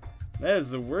worst. That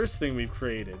is the worst thing we've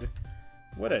created.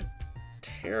 What a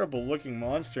terrible looking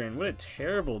monster and what a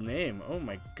terrible name. Oh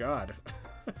my god.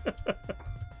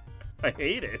 I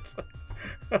hate it.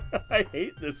 I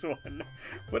hate this one.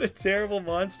 What a terrible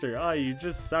monster. Ah, you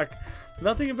just suck.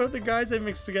 Nothing about the guys I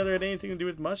mixed together had anything to do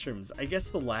with mushrooms. I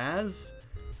guess the Laz?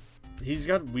 He's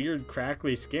got weird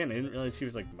crackly skin. I didn't realize he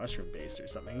was like mushroom based or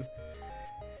something.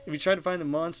 If you try to find the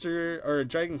monster or a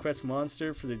Dragon Quest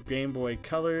monster for the Game Boy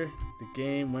Color, the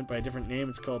game went by a different name.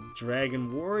 It's called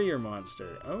Dragon Warrior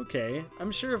Monster. Okay.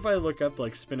 I'm sure if I look up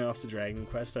like spin-offs of Dragon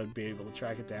Quest, I'd be able to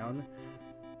track it down.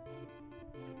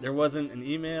 There wasn't an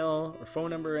email or phone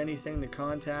number or anything to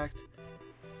contact.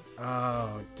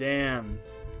 Oh, damn.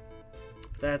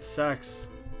 That sucks.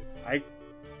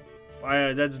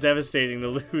 That's devastating to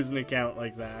lose an account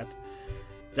like that.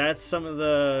 That's some of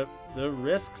the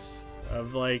risks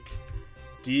of like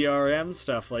DRM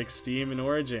stuff like Steam and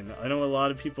Origin. I know a lot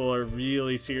of people are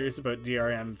really serious about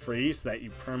DRM free so that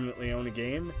you permanently own a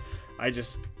game. I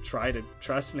just try to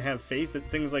trust and have faith that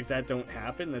things like that don't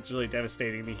happen. That's really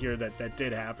devastating to hear that that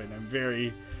did happen. I'm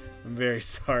very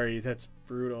sorry. That's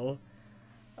brutal.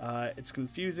 It's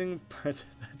confusing, but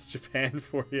that's Japan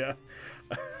for you.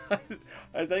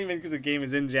 I thought you meant because the game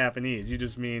is in Japanese. You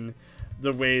just mean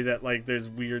the way that like there's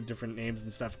weird different names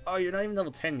and stuff. Oh, you're not even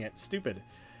level 10 yet. Stupid.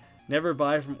 Never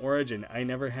buy from Origin. I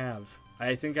never have.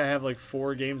 I think I have like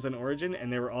 4 games on Origin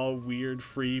and they were all weird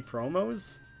free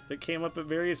promos that came up at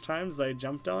various times that I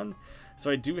jumped on. So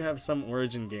I do have some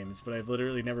Origin games, but I've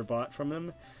literally never bought from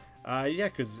them. Yeah,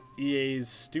 because EA's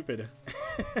stupid.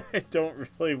 I don't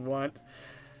really want...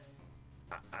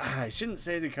 I shouldn't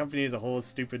say the company as a whole is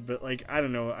stupid, but like, I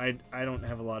don't know. I don't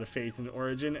have a lot of faith in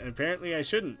Origin, and apparently I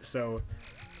shouldn't, so...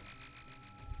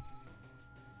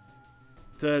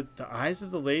 The eyes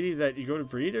of the lady that you go to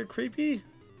breed are creepy?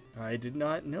 I did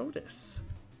not notice.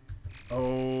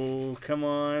 Oh, come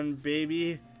on,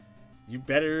 baby. You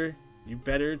better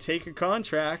take a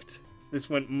contract. This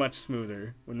went much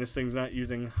smoother when this thing's not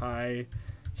using high,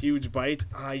 huge bite.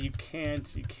 Ah, you can't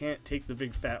take the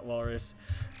big fat walrus.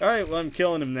 All right, well, I'm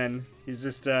killing him then. He's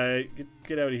just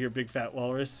get out of here, big fat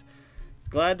walrus.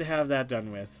 Glad to have that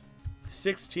done with.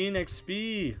 16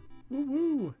 XP. Woo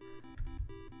woo.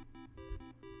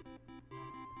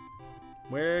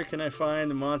 Where can I find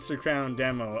the Monster Crown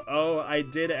demo? Oh, I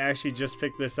did actually just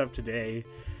pick this up today.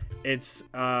 It's,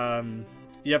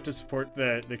 you have to support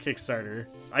the Kickstarter.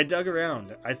 I dug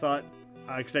around. I thought,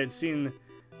 because I'd seen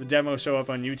the demo show up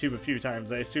on YouTube a few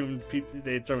times. I assumed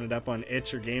they'd thrown it up on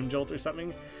Itch or Game Jolt or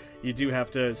something. You do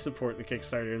have to support the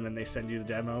Kickstarter and then they send you the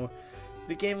demo.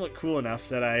 The game looked cool enough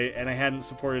that I hadn't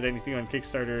supported anything on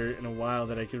Kickstarter in a while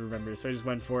that I could remember, so I just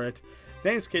went for it.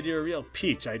 Thanks, kid, you're a real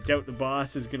peach. I doubt the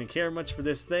boss is going to care much for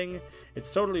this thing.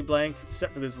 It's totally blank,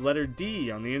 except for this letter D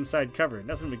on the inside cover.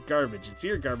 Nothing but garbage. It's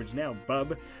your garbage now,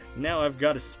 bub. Now I've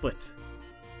got a split.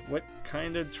 What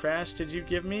kind of trash did you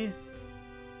give me?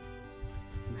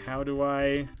 And how do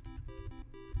I...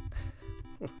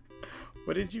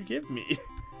 What did you give me?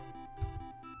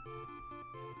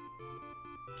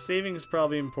 Saving is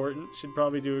probably important. Should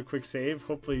probably do a quick save.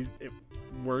 Hopefully it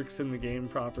works in the game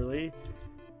properly.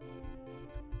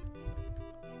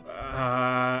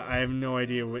 I have no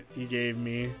idea what he gave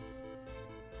me.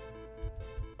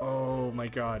 Oh my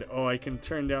god. Oh, I can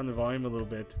turn down the volume a little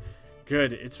bit.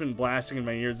 Good. It's been blasting in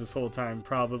my ears this whole time.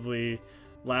 Probably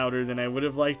louder than I would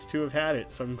have liked to have had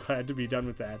it, so I'm glad to be done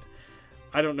with that.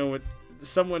 I don't know what...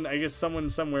 I guess someone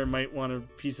somewhere might want a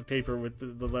piece of paper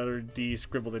with the letter D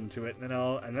scribbled into it, and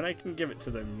then I can give it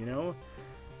to them, you know?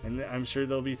 and I'm sure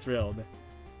they'll be thrilled.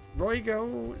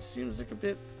 Roygo seems like a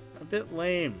bit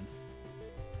lame.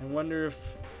 I wonder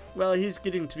if, well, he's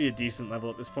getting to be a decent level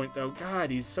at this point though. God,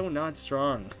 he's so not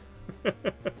strong.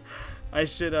 I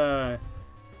should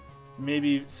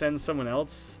maybe send someone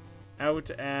else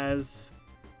out as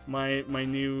my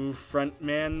new front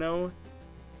man though.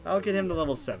 I'll get him to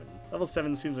level 7. Level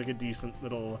 7 seems like a decent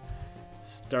little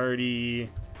starty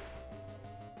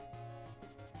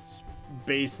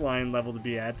baseline level to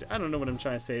be at. I don't know what I'm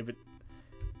trying to say, but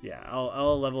yeah,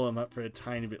 I'll level him up for a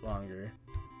tiny bit longer.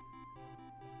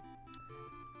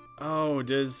 Oh,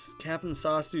 does Captain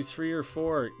Sauce do 3 or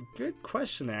 4? Good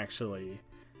question, actually.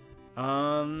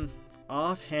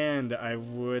 Offhand, I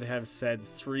would have said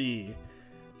 3.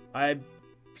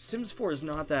 Sims 4 is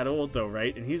not that old though,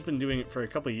 right? And he's been doing it for a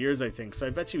couple of years, I think. So I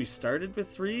bet you he started with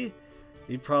 3.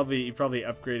 He probably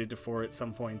upgraded to 4 at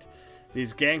some point.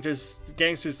 These gangsters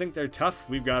think they're tough.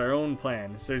 We've got our own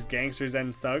plan. So there's gangsters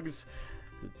and thugs,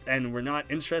 and we're not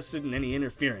interested in any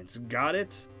interference. Got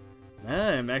it?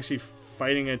 I'm actually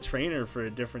fighting a trainer for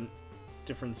a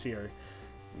difference here.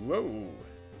 Whoa,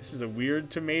 this is a weird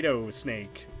tomato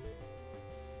snake.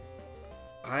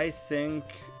 I think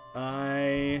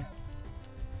I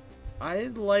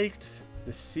liked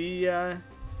the Sia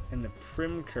and the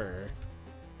Primker.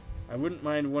 I wouldn't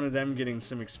mind one of them getting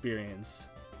some experience.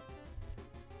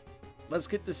 Let's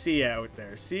get the Sia out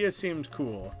there. Sia seemed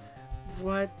cool.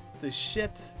 What the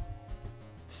shit?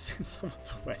 Since level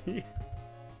 20?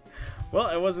 Well,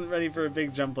 I wasn't ready for a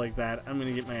big jump like that. I'm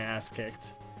gonna get my ass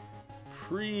kicked.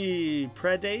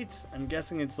 Predate? I'm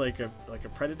guessing it's like a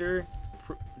predator.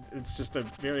 It's just a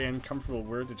very uncomfortable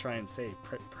word to try and say.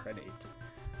 Predate.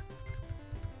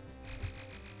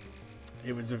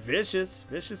 It was a vicious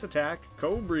attack.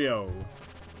 Cobrio.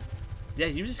 Yeah,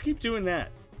 you just keep doing that.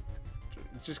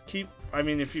 Just keep. I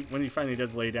mean, when he finally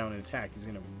does lay down an attack, he's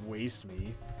gonna waste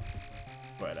me.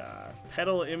 But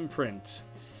pedal imprint.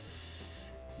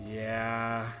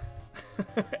 Yeah.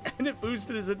 And it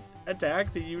boosted his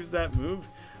attack to use that move.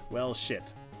 Well,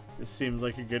 shit. This seems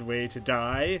like a good way to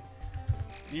die.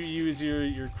 You use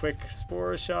your quick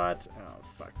spore shot. Oh,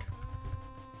 fuck.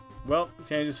 Well,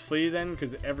 can I just flee then?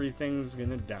 Because everything's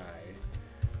gonna die.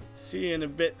 See you in a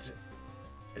bit,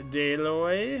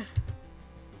 Deloy.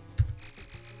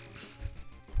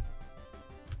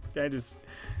 Can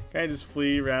I just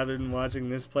flee rather than watching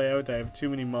this play out? I have too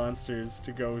many monsters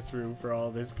to go through for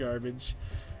all this garbage.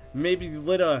 Maybe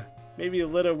Lita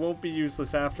won't be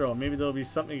useless after all. Maybe there'll be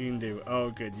something you can do. Oh,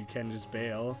 good. You can just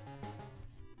bail.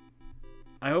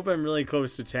 I hope I'm really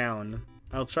close to town.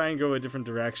 I'll try and go a different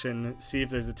direction, see if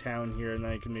there's a town here, and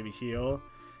then I can maybe heal.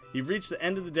 You've reached the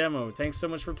end of the demo. Thanks so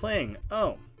much for playing.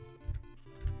 Oh.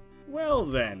 Well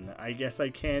then, I guess I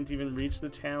can't even reach the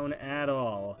town at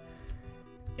all.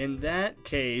 In that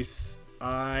case,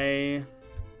 I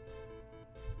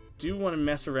do want to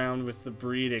mess around with the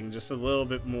breeding just a little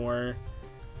bit more.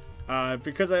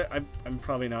 Because I'm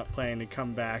probably not planning to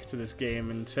come back to this game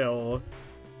until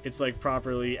it's like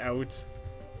properly out.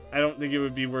 I don't think it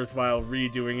would be worthwhile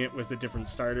redoing it with a different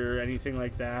starter or anything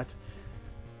like that.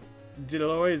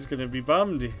 Deloy is going to be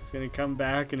bummed. He's going to come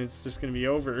back and it's just going to be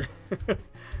over.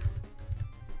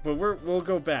 But we'll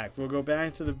go back. We'll go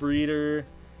back to the breeder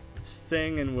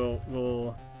thing and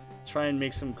we'll try and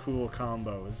make some cool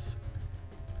combos.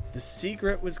 The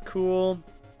secret was cool.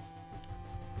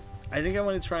 I think I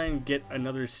want to try and get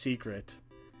another secret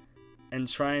and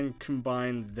try and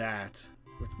combine that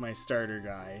with my starter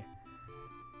guy.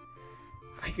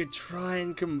 I could try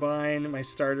and combine my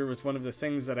starter with one of the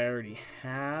things that I already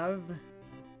have.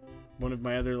 One of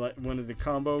the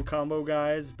combo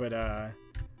guys, but I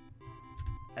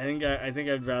think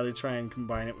I'd rather try and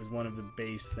combine it with one of the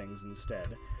base things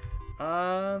instead.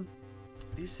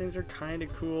 These things are kind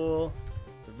of cool.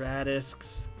 The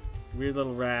Radisks, weird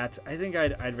little rat. I think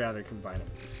I'd rather combine it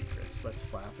with the secrets. Let's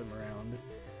slap him around.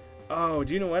 Oh,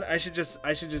 do you know what? I should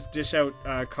just dish out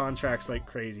contracts like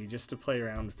crazy just to play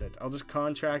around with it. I'll just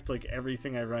contract like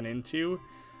everything I run into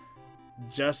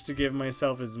just to give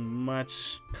myself as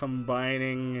much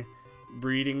combining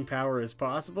breeding power as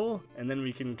possible, and then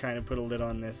we can kind of put a lid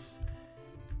on this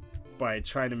by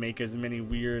trying to make as many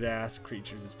weird ass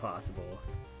creatures as possible.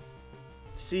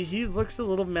 See, he looks a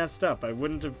little messed up. I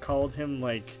wouldn't have called him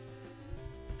like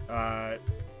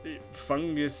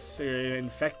fungus or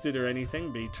infected or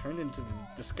anything, but he turned into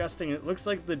disgusting. It looks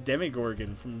like the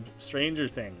Demogorgon from Stranger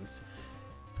Things,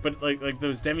 but like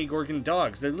those Demogorgon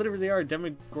dogs. There literally are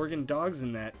Demogorgon dogs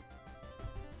in that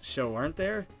show, aren't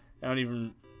there? I don't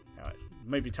even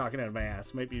might be talking out of my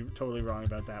ass, might be totally wrong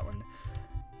about that one,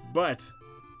 but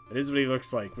That is what he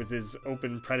looks like, with his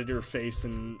open predator face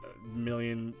and a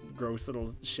million gross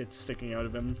little shits sticking out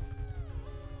of him.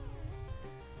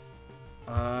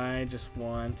 I just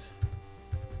want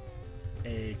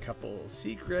a couple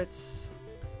secrets,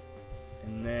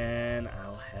 and then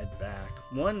I'll head back.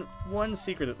 One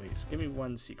secret at least. Give me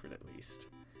one secret at least.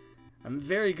 I'm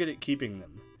very good at keeping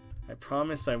them. I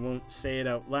promise I won't say it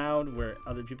out loud where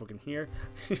other people can hear.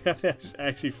 You have to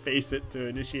actually face it to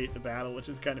initiate the battle, which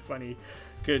is kind of funny.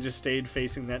 Could have just stayed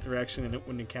facing that direction and it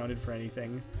wouldn't have counted for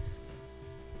anything.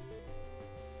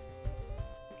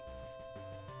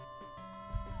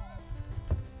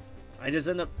 I just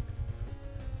end up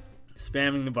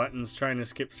spamming the buttons trying to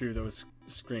skip through those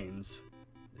screens.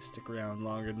 They stick around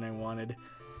longer than I wanted.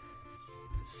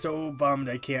 So bummed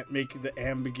I can't make the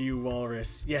ambigu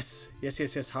walrus. Yes, yes,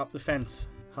 yes, yes. Hop the fence.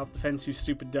 Hop the fence, you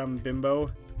stupid dumb bimbo.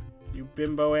 You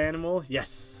bimbo animal.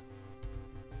 Yes.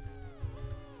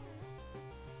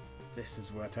 This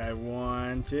is what I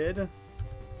wanted.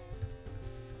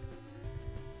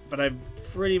 But I've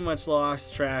pretty much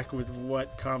lost track with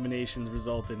what combinations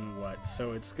result in what.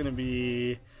 So it's going to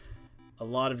be a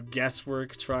lot of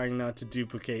guesswork trying not to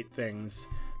duplicate things.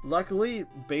 Luckily,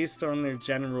 based on their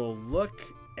general look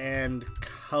and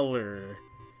color,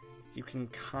 you can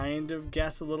kind of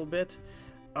guess a little bit.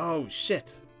 Oh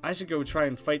shit, I should go try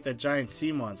and fight that giant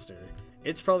sea monster.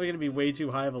 It's probably going to be way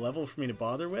too high of a level for me to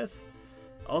bother with.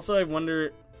 Also, I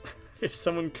wonder if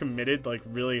someone committed like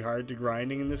really hard to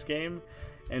grinding in this game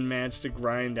and managed to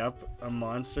grind up a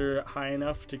monster high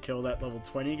enough to kill that level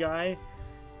 20 guy.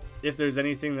 If there's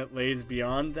anything that lays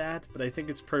beyond that, but I think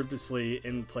it's purposely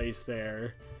in place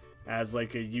there as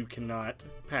like a you cannot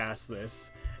pass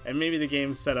this. And maybe the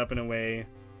game's set up in a way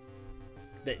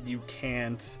that you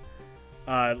can't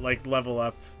like level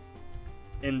up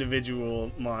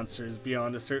individual monsters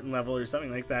beyond a certain level or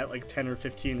something like that. Like 10 or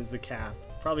 15 is the cap.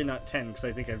 Probably not 10 because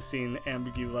I think I've seen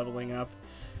ambigu leveling up.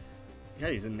 Yeah,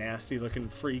 he's a nasty looking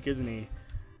freak, isn't he?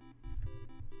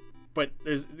 But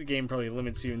the game probably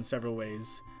limits you in several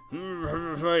ways.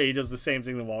 He does the same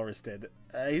thing the walrus did.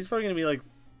 He's probably gonna be like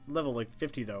level like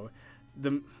 50 though.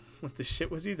 What the shit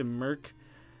was he? The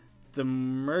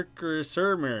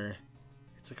Mercermer.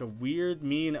 It's like a weird,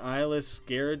 mean, eyeless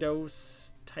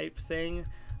Gyarados type thing.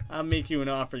 I'll make you an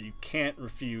offer you can't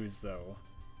refuse though.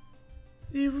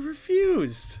 He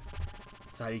refused.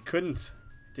 Thought he couldn't.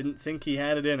 Didn't think he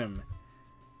had it in him.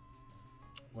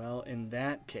 Well, in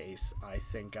that case, I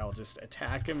think I'll just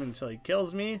attack him until he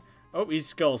kills me. Oh, he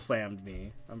skull slammed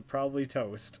me. I'm probably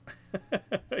toast.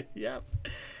 Yep.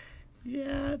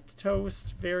 Yeah,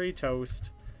 toast. Very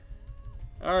toast.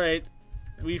 Alright.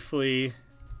 We flee.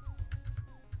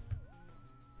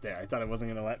 There, I thought it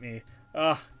wasn't going to let me.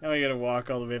 Oh, now I gotta walk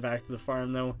all the way back to the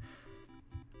farm, though.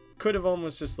 Could have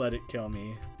almost just let it kill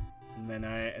me. And then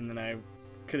I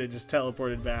could have just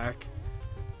teleported back.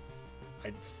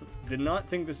 I did not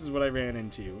think this is what I ran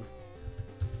into.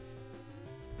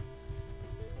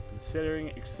 Considering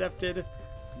accepted.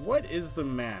 What is the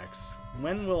max?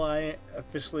 When will I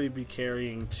officially be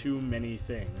carrying too many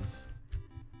things?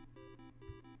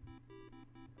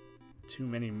 Too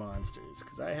many monsters.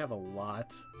 Because I have a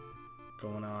lot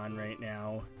going on right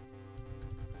now.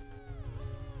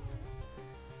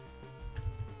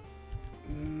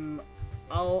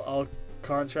 I'll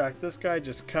contract this guy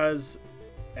just cuz.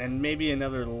 And maybe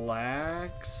another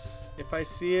lax if I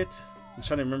see it. I'm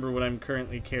trying to remember what I'm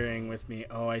currently carrying with me.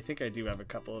 Oh, I think I do have a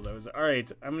couple of those. Alright,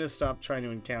 I'm going to stop trying to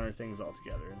encounter things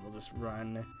altogether. And we'll just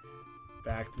run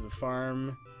back to the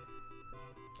farm.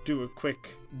 Do a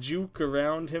quick juke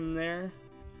around him there.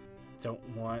 Don't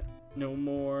want no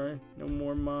more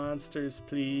monsters,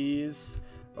 please.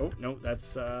 Oh, no,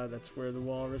 that's where the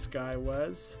walrus guy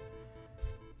was.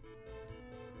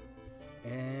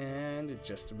 And it's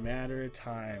just a matter of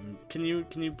time. Can you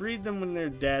breed them when they're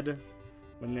dead?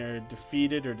 When they're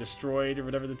defeated or destroyed or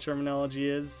whatever the terminology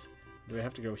is? Or do I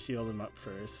have to go heal them up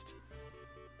first?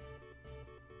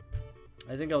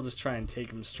 I think I'll just try and take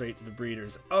them straight to the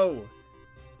breeders. Oh!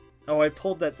 Oh, I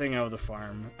pulled that thing out of the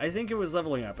farm. I think it was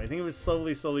leveling up. I think it was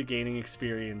slowly gaining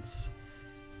experience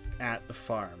at the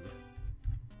farm.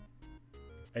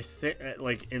 I think,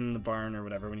 like, in the barn or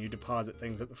whatever, when you deposit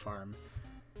things at the farm.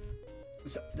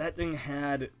 So that thing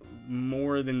had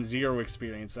more than 0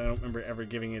 experience. I don't remember ever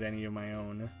giving it any of my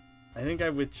own. I think I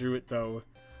withdrew it though.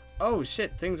 Oh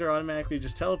shit, things are automatically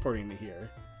just teleporting to here.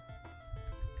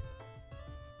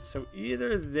 So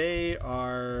either they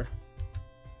are...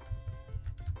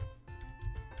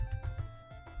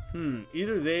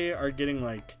 either they are getting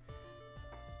like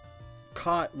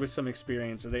caught with some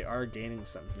experience or they are gaining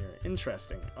some here.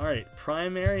 Interesting. Alright,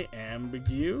 primary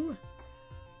ambigu.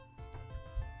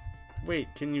 wait,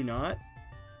 can you not?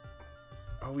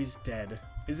 Oh, he's dead.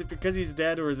 Is it because he's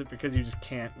dead, or is it because you just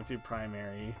can't with your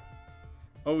primary?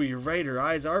 Oh, you're right, her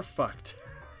eyes are fucked.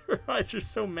 Her eyes are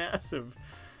so massive.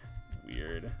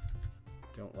 Weird.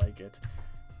 Don't like it.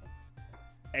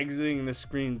 Exiting the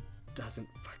screen doesn't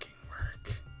fucking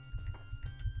work.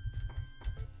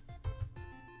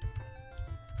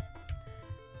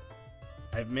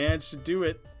 I've managed to do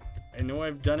it. I know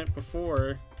I've done it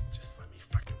before. Just let me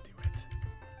fucking do it.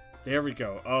 There we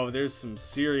go. Oh, there's some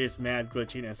serious mad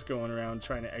glitchiness going around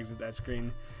trying to exit that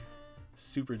screen.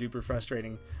 Super duper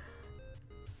frustrating.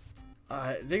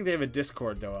 I think they have a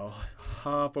Discord though. I'll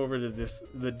hop over to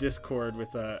the Discord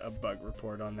with a bug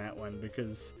report on that one,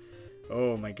 because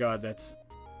oh my god, that's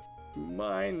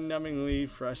mind-numbingly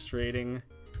frustrating.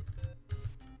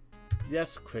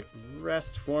 Yes, quick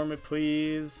rest for me,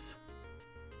 please.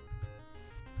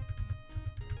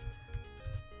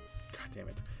 God damn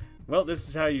it. Well, this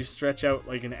is how you stretch out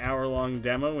like an hour-long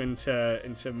demo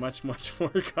into much more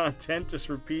content. Just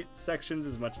repeat sections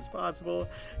as much as possible.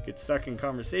 Get stuck in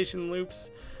conversation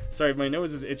loops. Sorry, my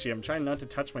nose is itchy. I'm trying not to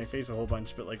touch my face a whole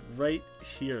bunch, but like right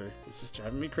here, it's just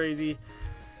driving me crazy.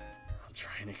 I'll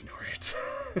try and ignore it.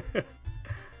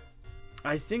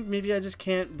 I think maybe I just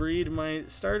can't breed my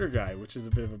starter guy, which is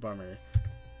a bit of a bummer.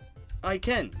 I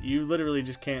can. You literally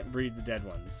just can't breed the dead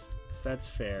ones. So that's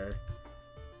fair.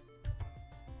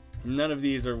 None of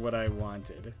these are what I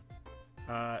wanted.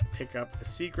 Pick up a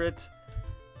secret,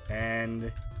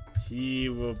 and he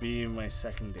will be my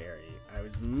secondary. I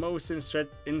was most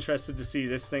interested to see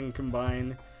this thing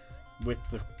combine with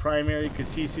the primary,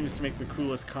 because he seems to make the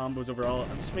coolest combos overall.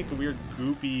 I'll just make a weird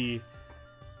goopy...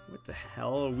 What the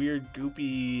hell? A weird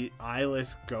goopy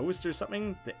eyeless ghost or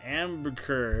something? The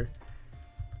Ambercur.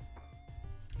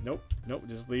 Nope. Nope.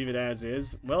 Just leave it as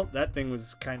is. Well, that thing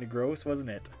was kind of gross, wasn't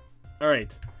it?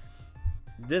 Alright.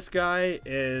 This guy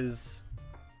is...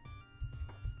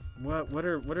 What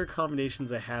are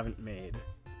combinations I haven't made?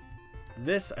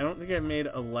 This, I don't think I've made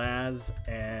a Laz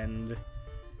and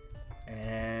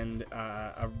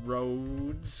a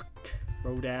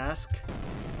Rhodask.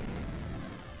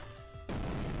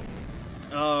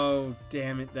 Oh,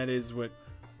 damn it. That is what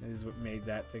made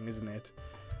that thing, isn't it?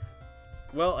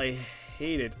 Well, I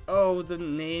hate it. Oh, the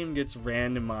name gets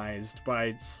randomized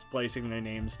by splicing their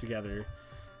names together.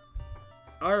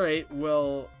 Alright,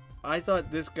 well, I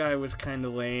thought this guy was kind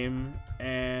of lame,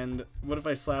 and what if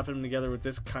I slap him together with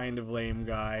this kind of lame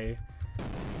guy?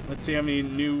 Let's see how many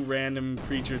new random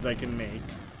creatures I can make.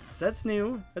 So that's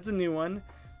new. That's a new one.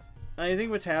 I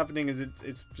think what's happening is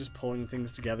it's just pulling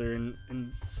things together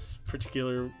in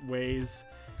particular ways.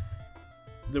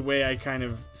 The way I kind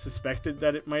of suspected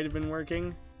that it might have been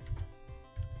working.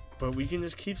 But we can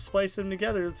just keep splicing them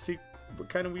together. Let's see what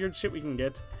kind of weird shit we can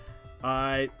get.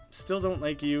 I still don't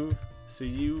like you, so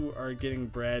you are getting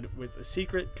bred with a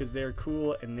secret because they're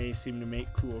cool and they seem to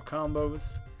make cool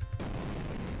combos.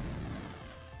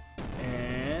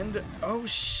 And oh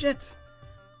shit!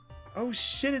 Oh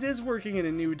shit, it is working in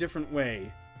a new, different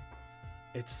way.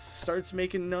 It starts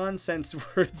making nonsense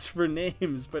words for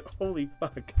names, but holy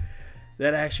fuck.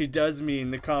 That actually does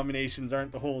mean the combinations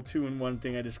aren't the whole two-in-one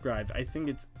thing I described. I think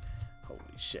it's... Holy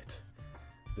shit.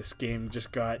 This game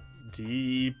just got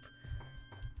deep.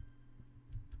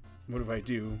 What do I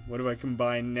do? What do I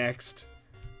combine next?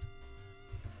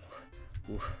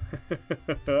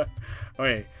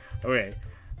 Okay, okay.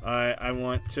 I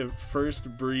want to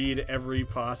first breed every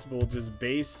possible just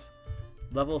base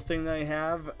level thing that I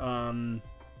have. Oh,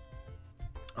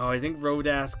 I think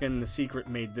Rhodask and the secret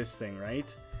made this thing,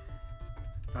 right?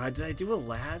 Did I do a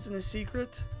Laz and a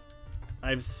secret?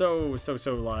 I've so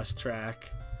lost track.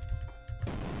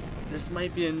 This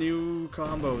might be a new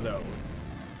combo though.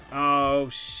 Oh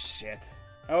shit.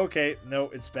 Okay, no,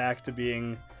 it's back to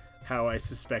being how I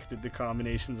suspected the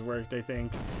combinations worked, I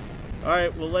think.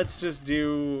 Alright, well let's just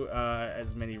do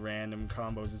as many random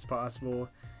combos as possible.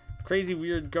 Crazy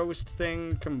weird ghost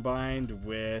thing combined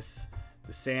with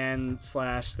the sand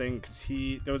slash thing, because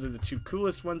those are the two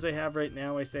coolest ones I have right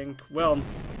now, I think. Well,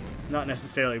 not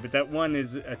necessarily, but that one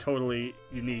is a totally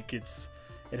unique.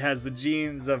 It has the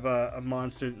genes of a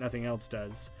monster that nothing else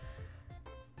does.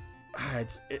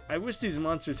 I wish these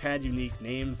monsters had unique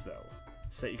names though,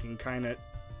 so that you can kind of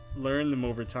learn them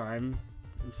over time,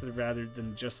 instead of rather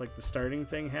than just like the starting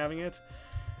thing having it.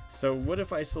 So what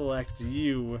if I select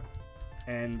you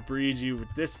and breed you with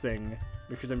this thing,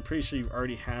 because I'm pretty sure you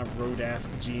already have Rhodask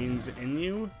genes in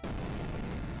you.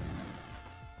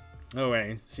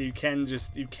 Okay, so you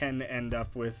can end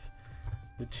up with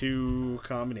the two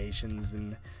combinations,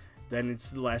 and then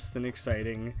it's less than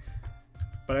exciting.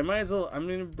 But I might as well, I'm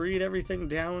gonna breed everything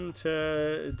down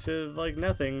to like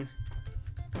nothing.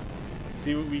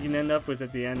 See what we can end up with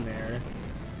at the end there.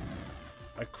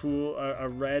 A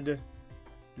red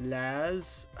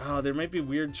Laz. Oh, there might be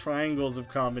weird triangles of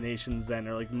combinations then,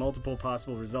 or like multiple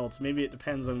possible results. Maybe it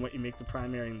depends on what you make the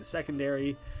primary and the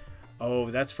secondary. Oh,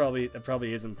 that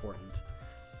probably is important.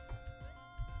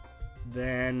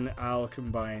 Then I'll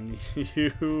combine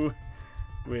you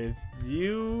with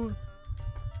you,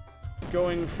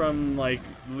 going from like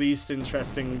least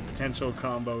interesting potential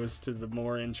combos to the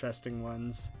more interesting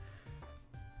ones.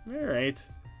 Alright.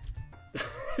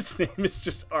 His name is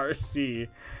just RC,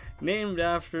 named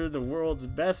after the world's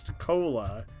best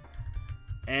cola.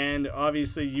 And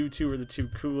obviously you two are the two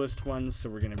coolest ones, so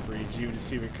we're gonna breed you to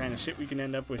see what kind of shit we can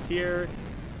end up with here.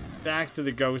 Back to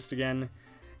the ghost again.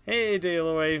 Hey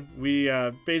Daloy, we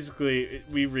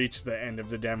reached the end of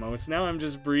the demo, so now I'm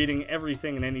just breeding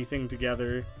everything and anything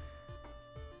together.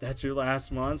 That's your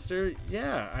last monster?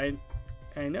 Yeah,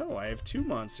 I know, I have 2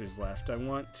 monsters left. I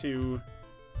want to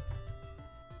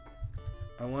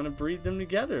breed them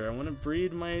together. I want to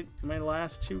breed my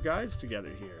last 2 guys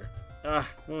together here. Ah,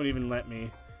 won't even let me.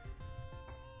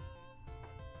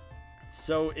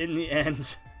 So in the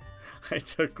end, I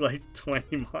took like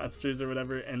 20 monsters or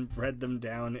whatever and bred them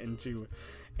down into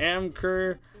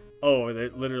Amker. Oh,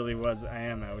 that literally was I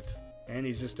am out. And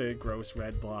he's just a gross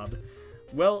red blob.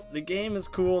 Well, the game is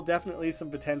cool. Definitely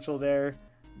some potential there.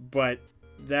 But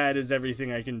that is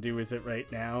everything I can do with it right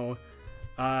now.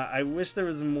 I wish there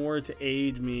was more to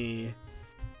aid me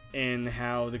in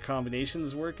how the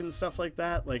combinations work and stuff like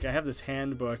that. Like, I have this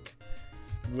handbook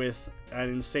with an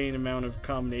insane amount of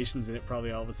combinations in it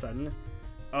probably all of a sudden.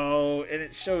 Oh, and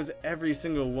it shows every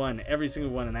single one,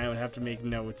 and I would have to make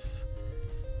notes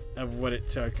of what it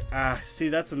took. Ah, see,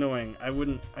 that's annoying. I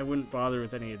wouldn't bother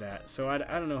with any of that. So I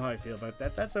don't know how I feel about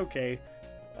that. That's okay.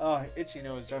 Oh, itchy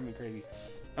nose driving me crazy.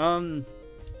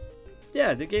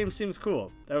 Yeah, the game seems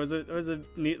cool. That was a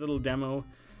neat little demo.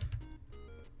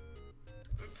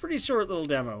 Pretty short little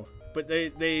demo, but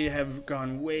they have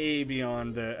gone way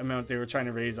beyond the amount they were trying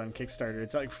to raise on Kickstarter.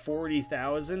 It's like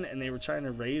 40,000, and they were trying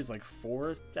to raise like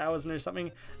 4,000 or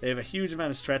something. They have a huge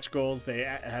amount of stretch goals. They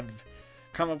have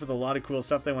come up with a lot of cool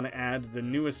stuff they want to add. The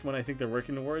newest one I think they're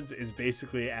working towards is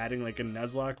basically adding like a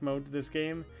Nuzlocke mode to this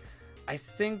game. I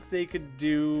think they could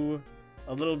do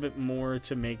a little bit more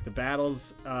to make the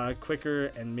battles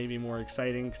quicker and maybe more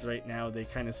exciting, because right now they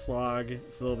kind of slog.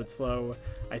 It's a little bit slow.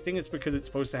 I think it's because it's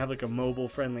supposed to have like a mobile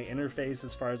friendly interface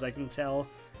as far as I can tell.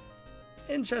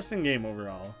 Interesting game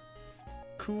overall.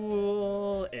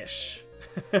 Cool-ish.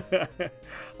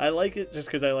 I like it just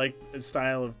because I like the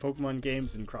style of Pokemon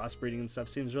games, and crossbreeding and stuff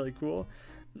seems really cool.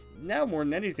 Now more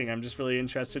than anything, I'm just really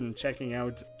interested in checking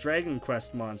out Dragon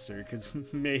Quest Monster, because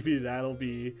maybe that'll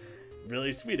be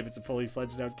really sweet if it's a fully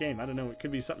fledged out game. I don't know, it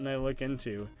could be something I look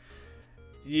into.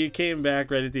 You came back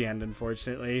right at the end,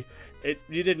 unfortunately.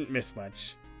 You didn't miss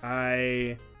much.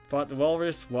 I fought the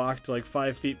walrus, walked like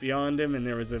 5 feet beyond him, and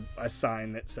there was a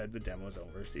sign that said the demo's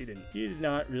over, so you did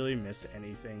not really miss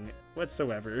anything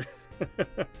whatsoever.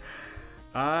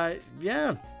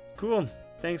 Yeah, cool.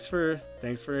 Thanks for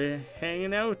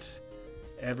hanging out,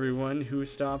 everyone who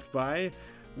stopped by.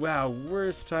 Wow,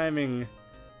 worst timing.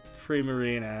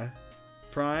 Primarina.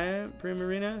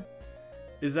 Primarina?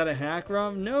 Is that a hack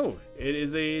ROM? No, it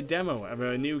is a demo of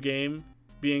a new game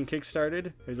being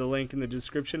kickstarted. There's a link in the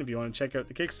description if you want to check out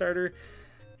the Kickstarter.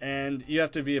 And you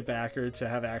have to be a backer to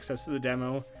have access to the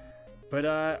demo. But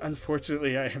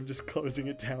unfortunately, I am just closing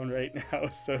it down right now,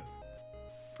 so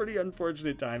pretty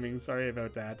unfortunate timing. Sorry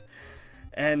about that.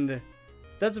 And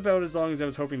that's about as long as I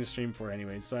was hoping to stream for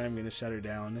anyway, so I'm going to shut her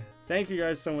down. Thank you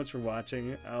guys so much for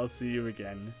watching. I'll see you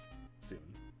again soon.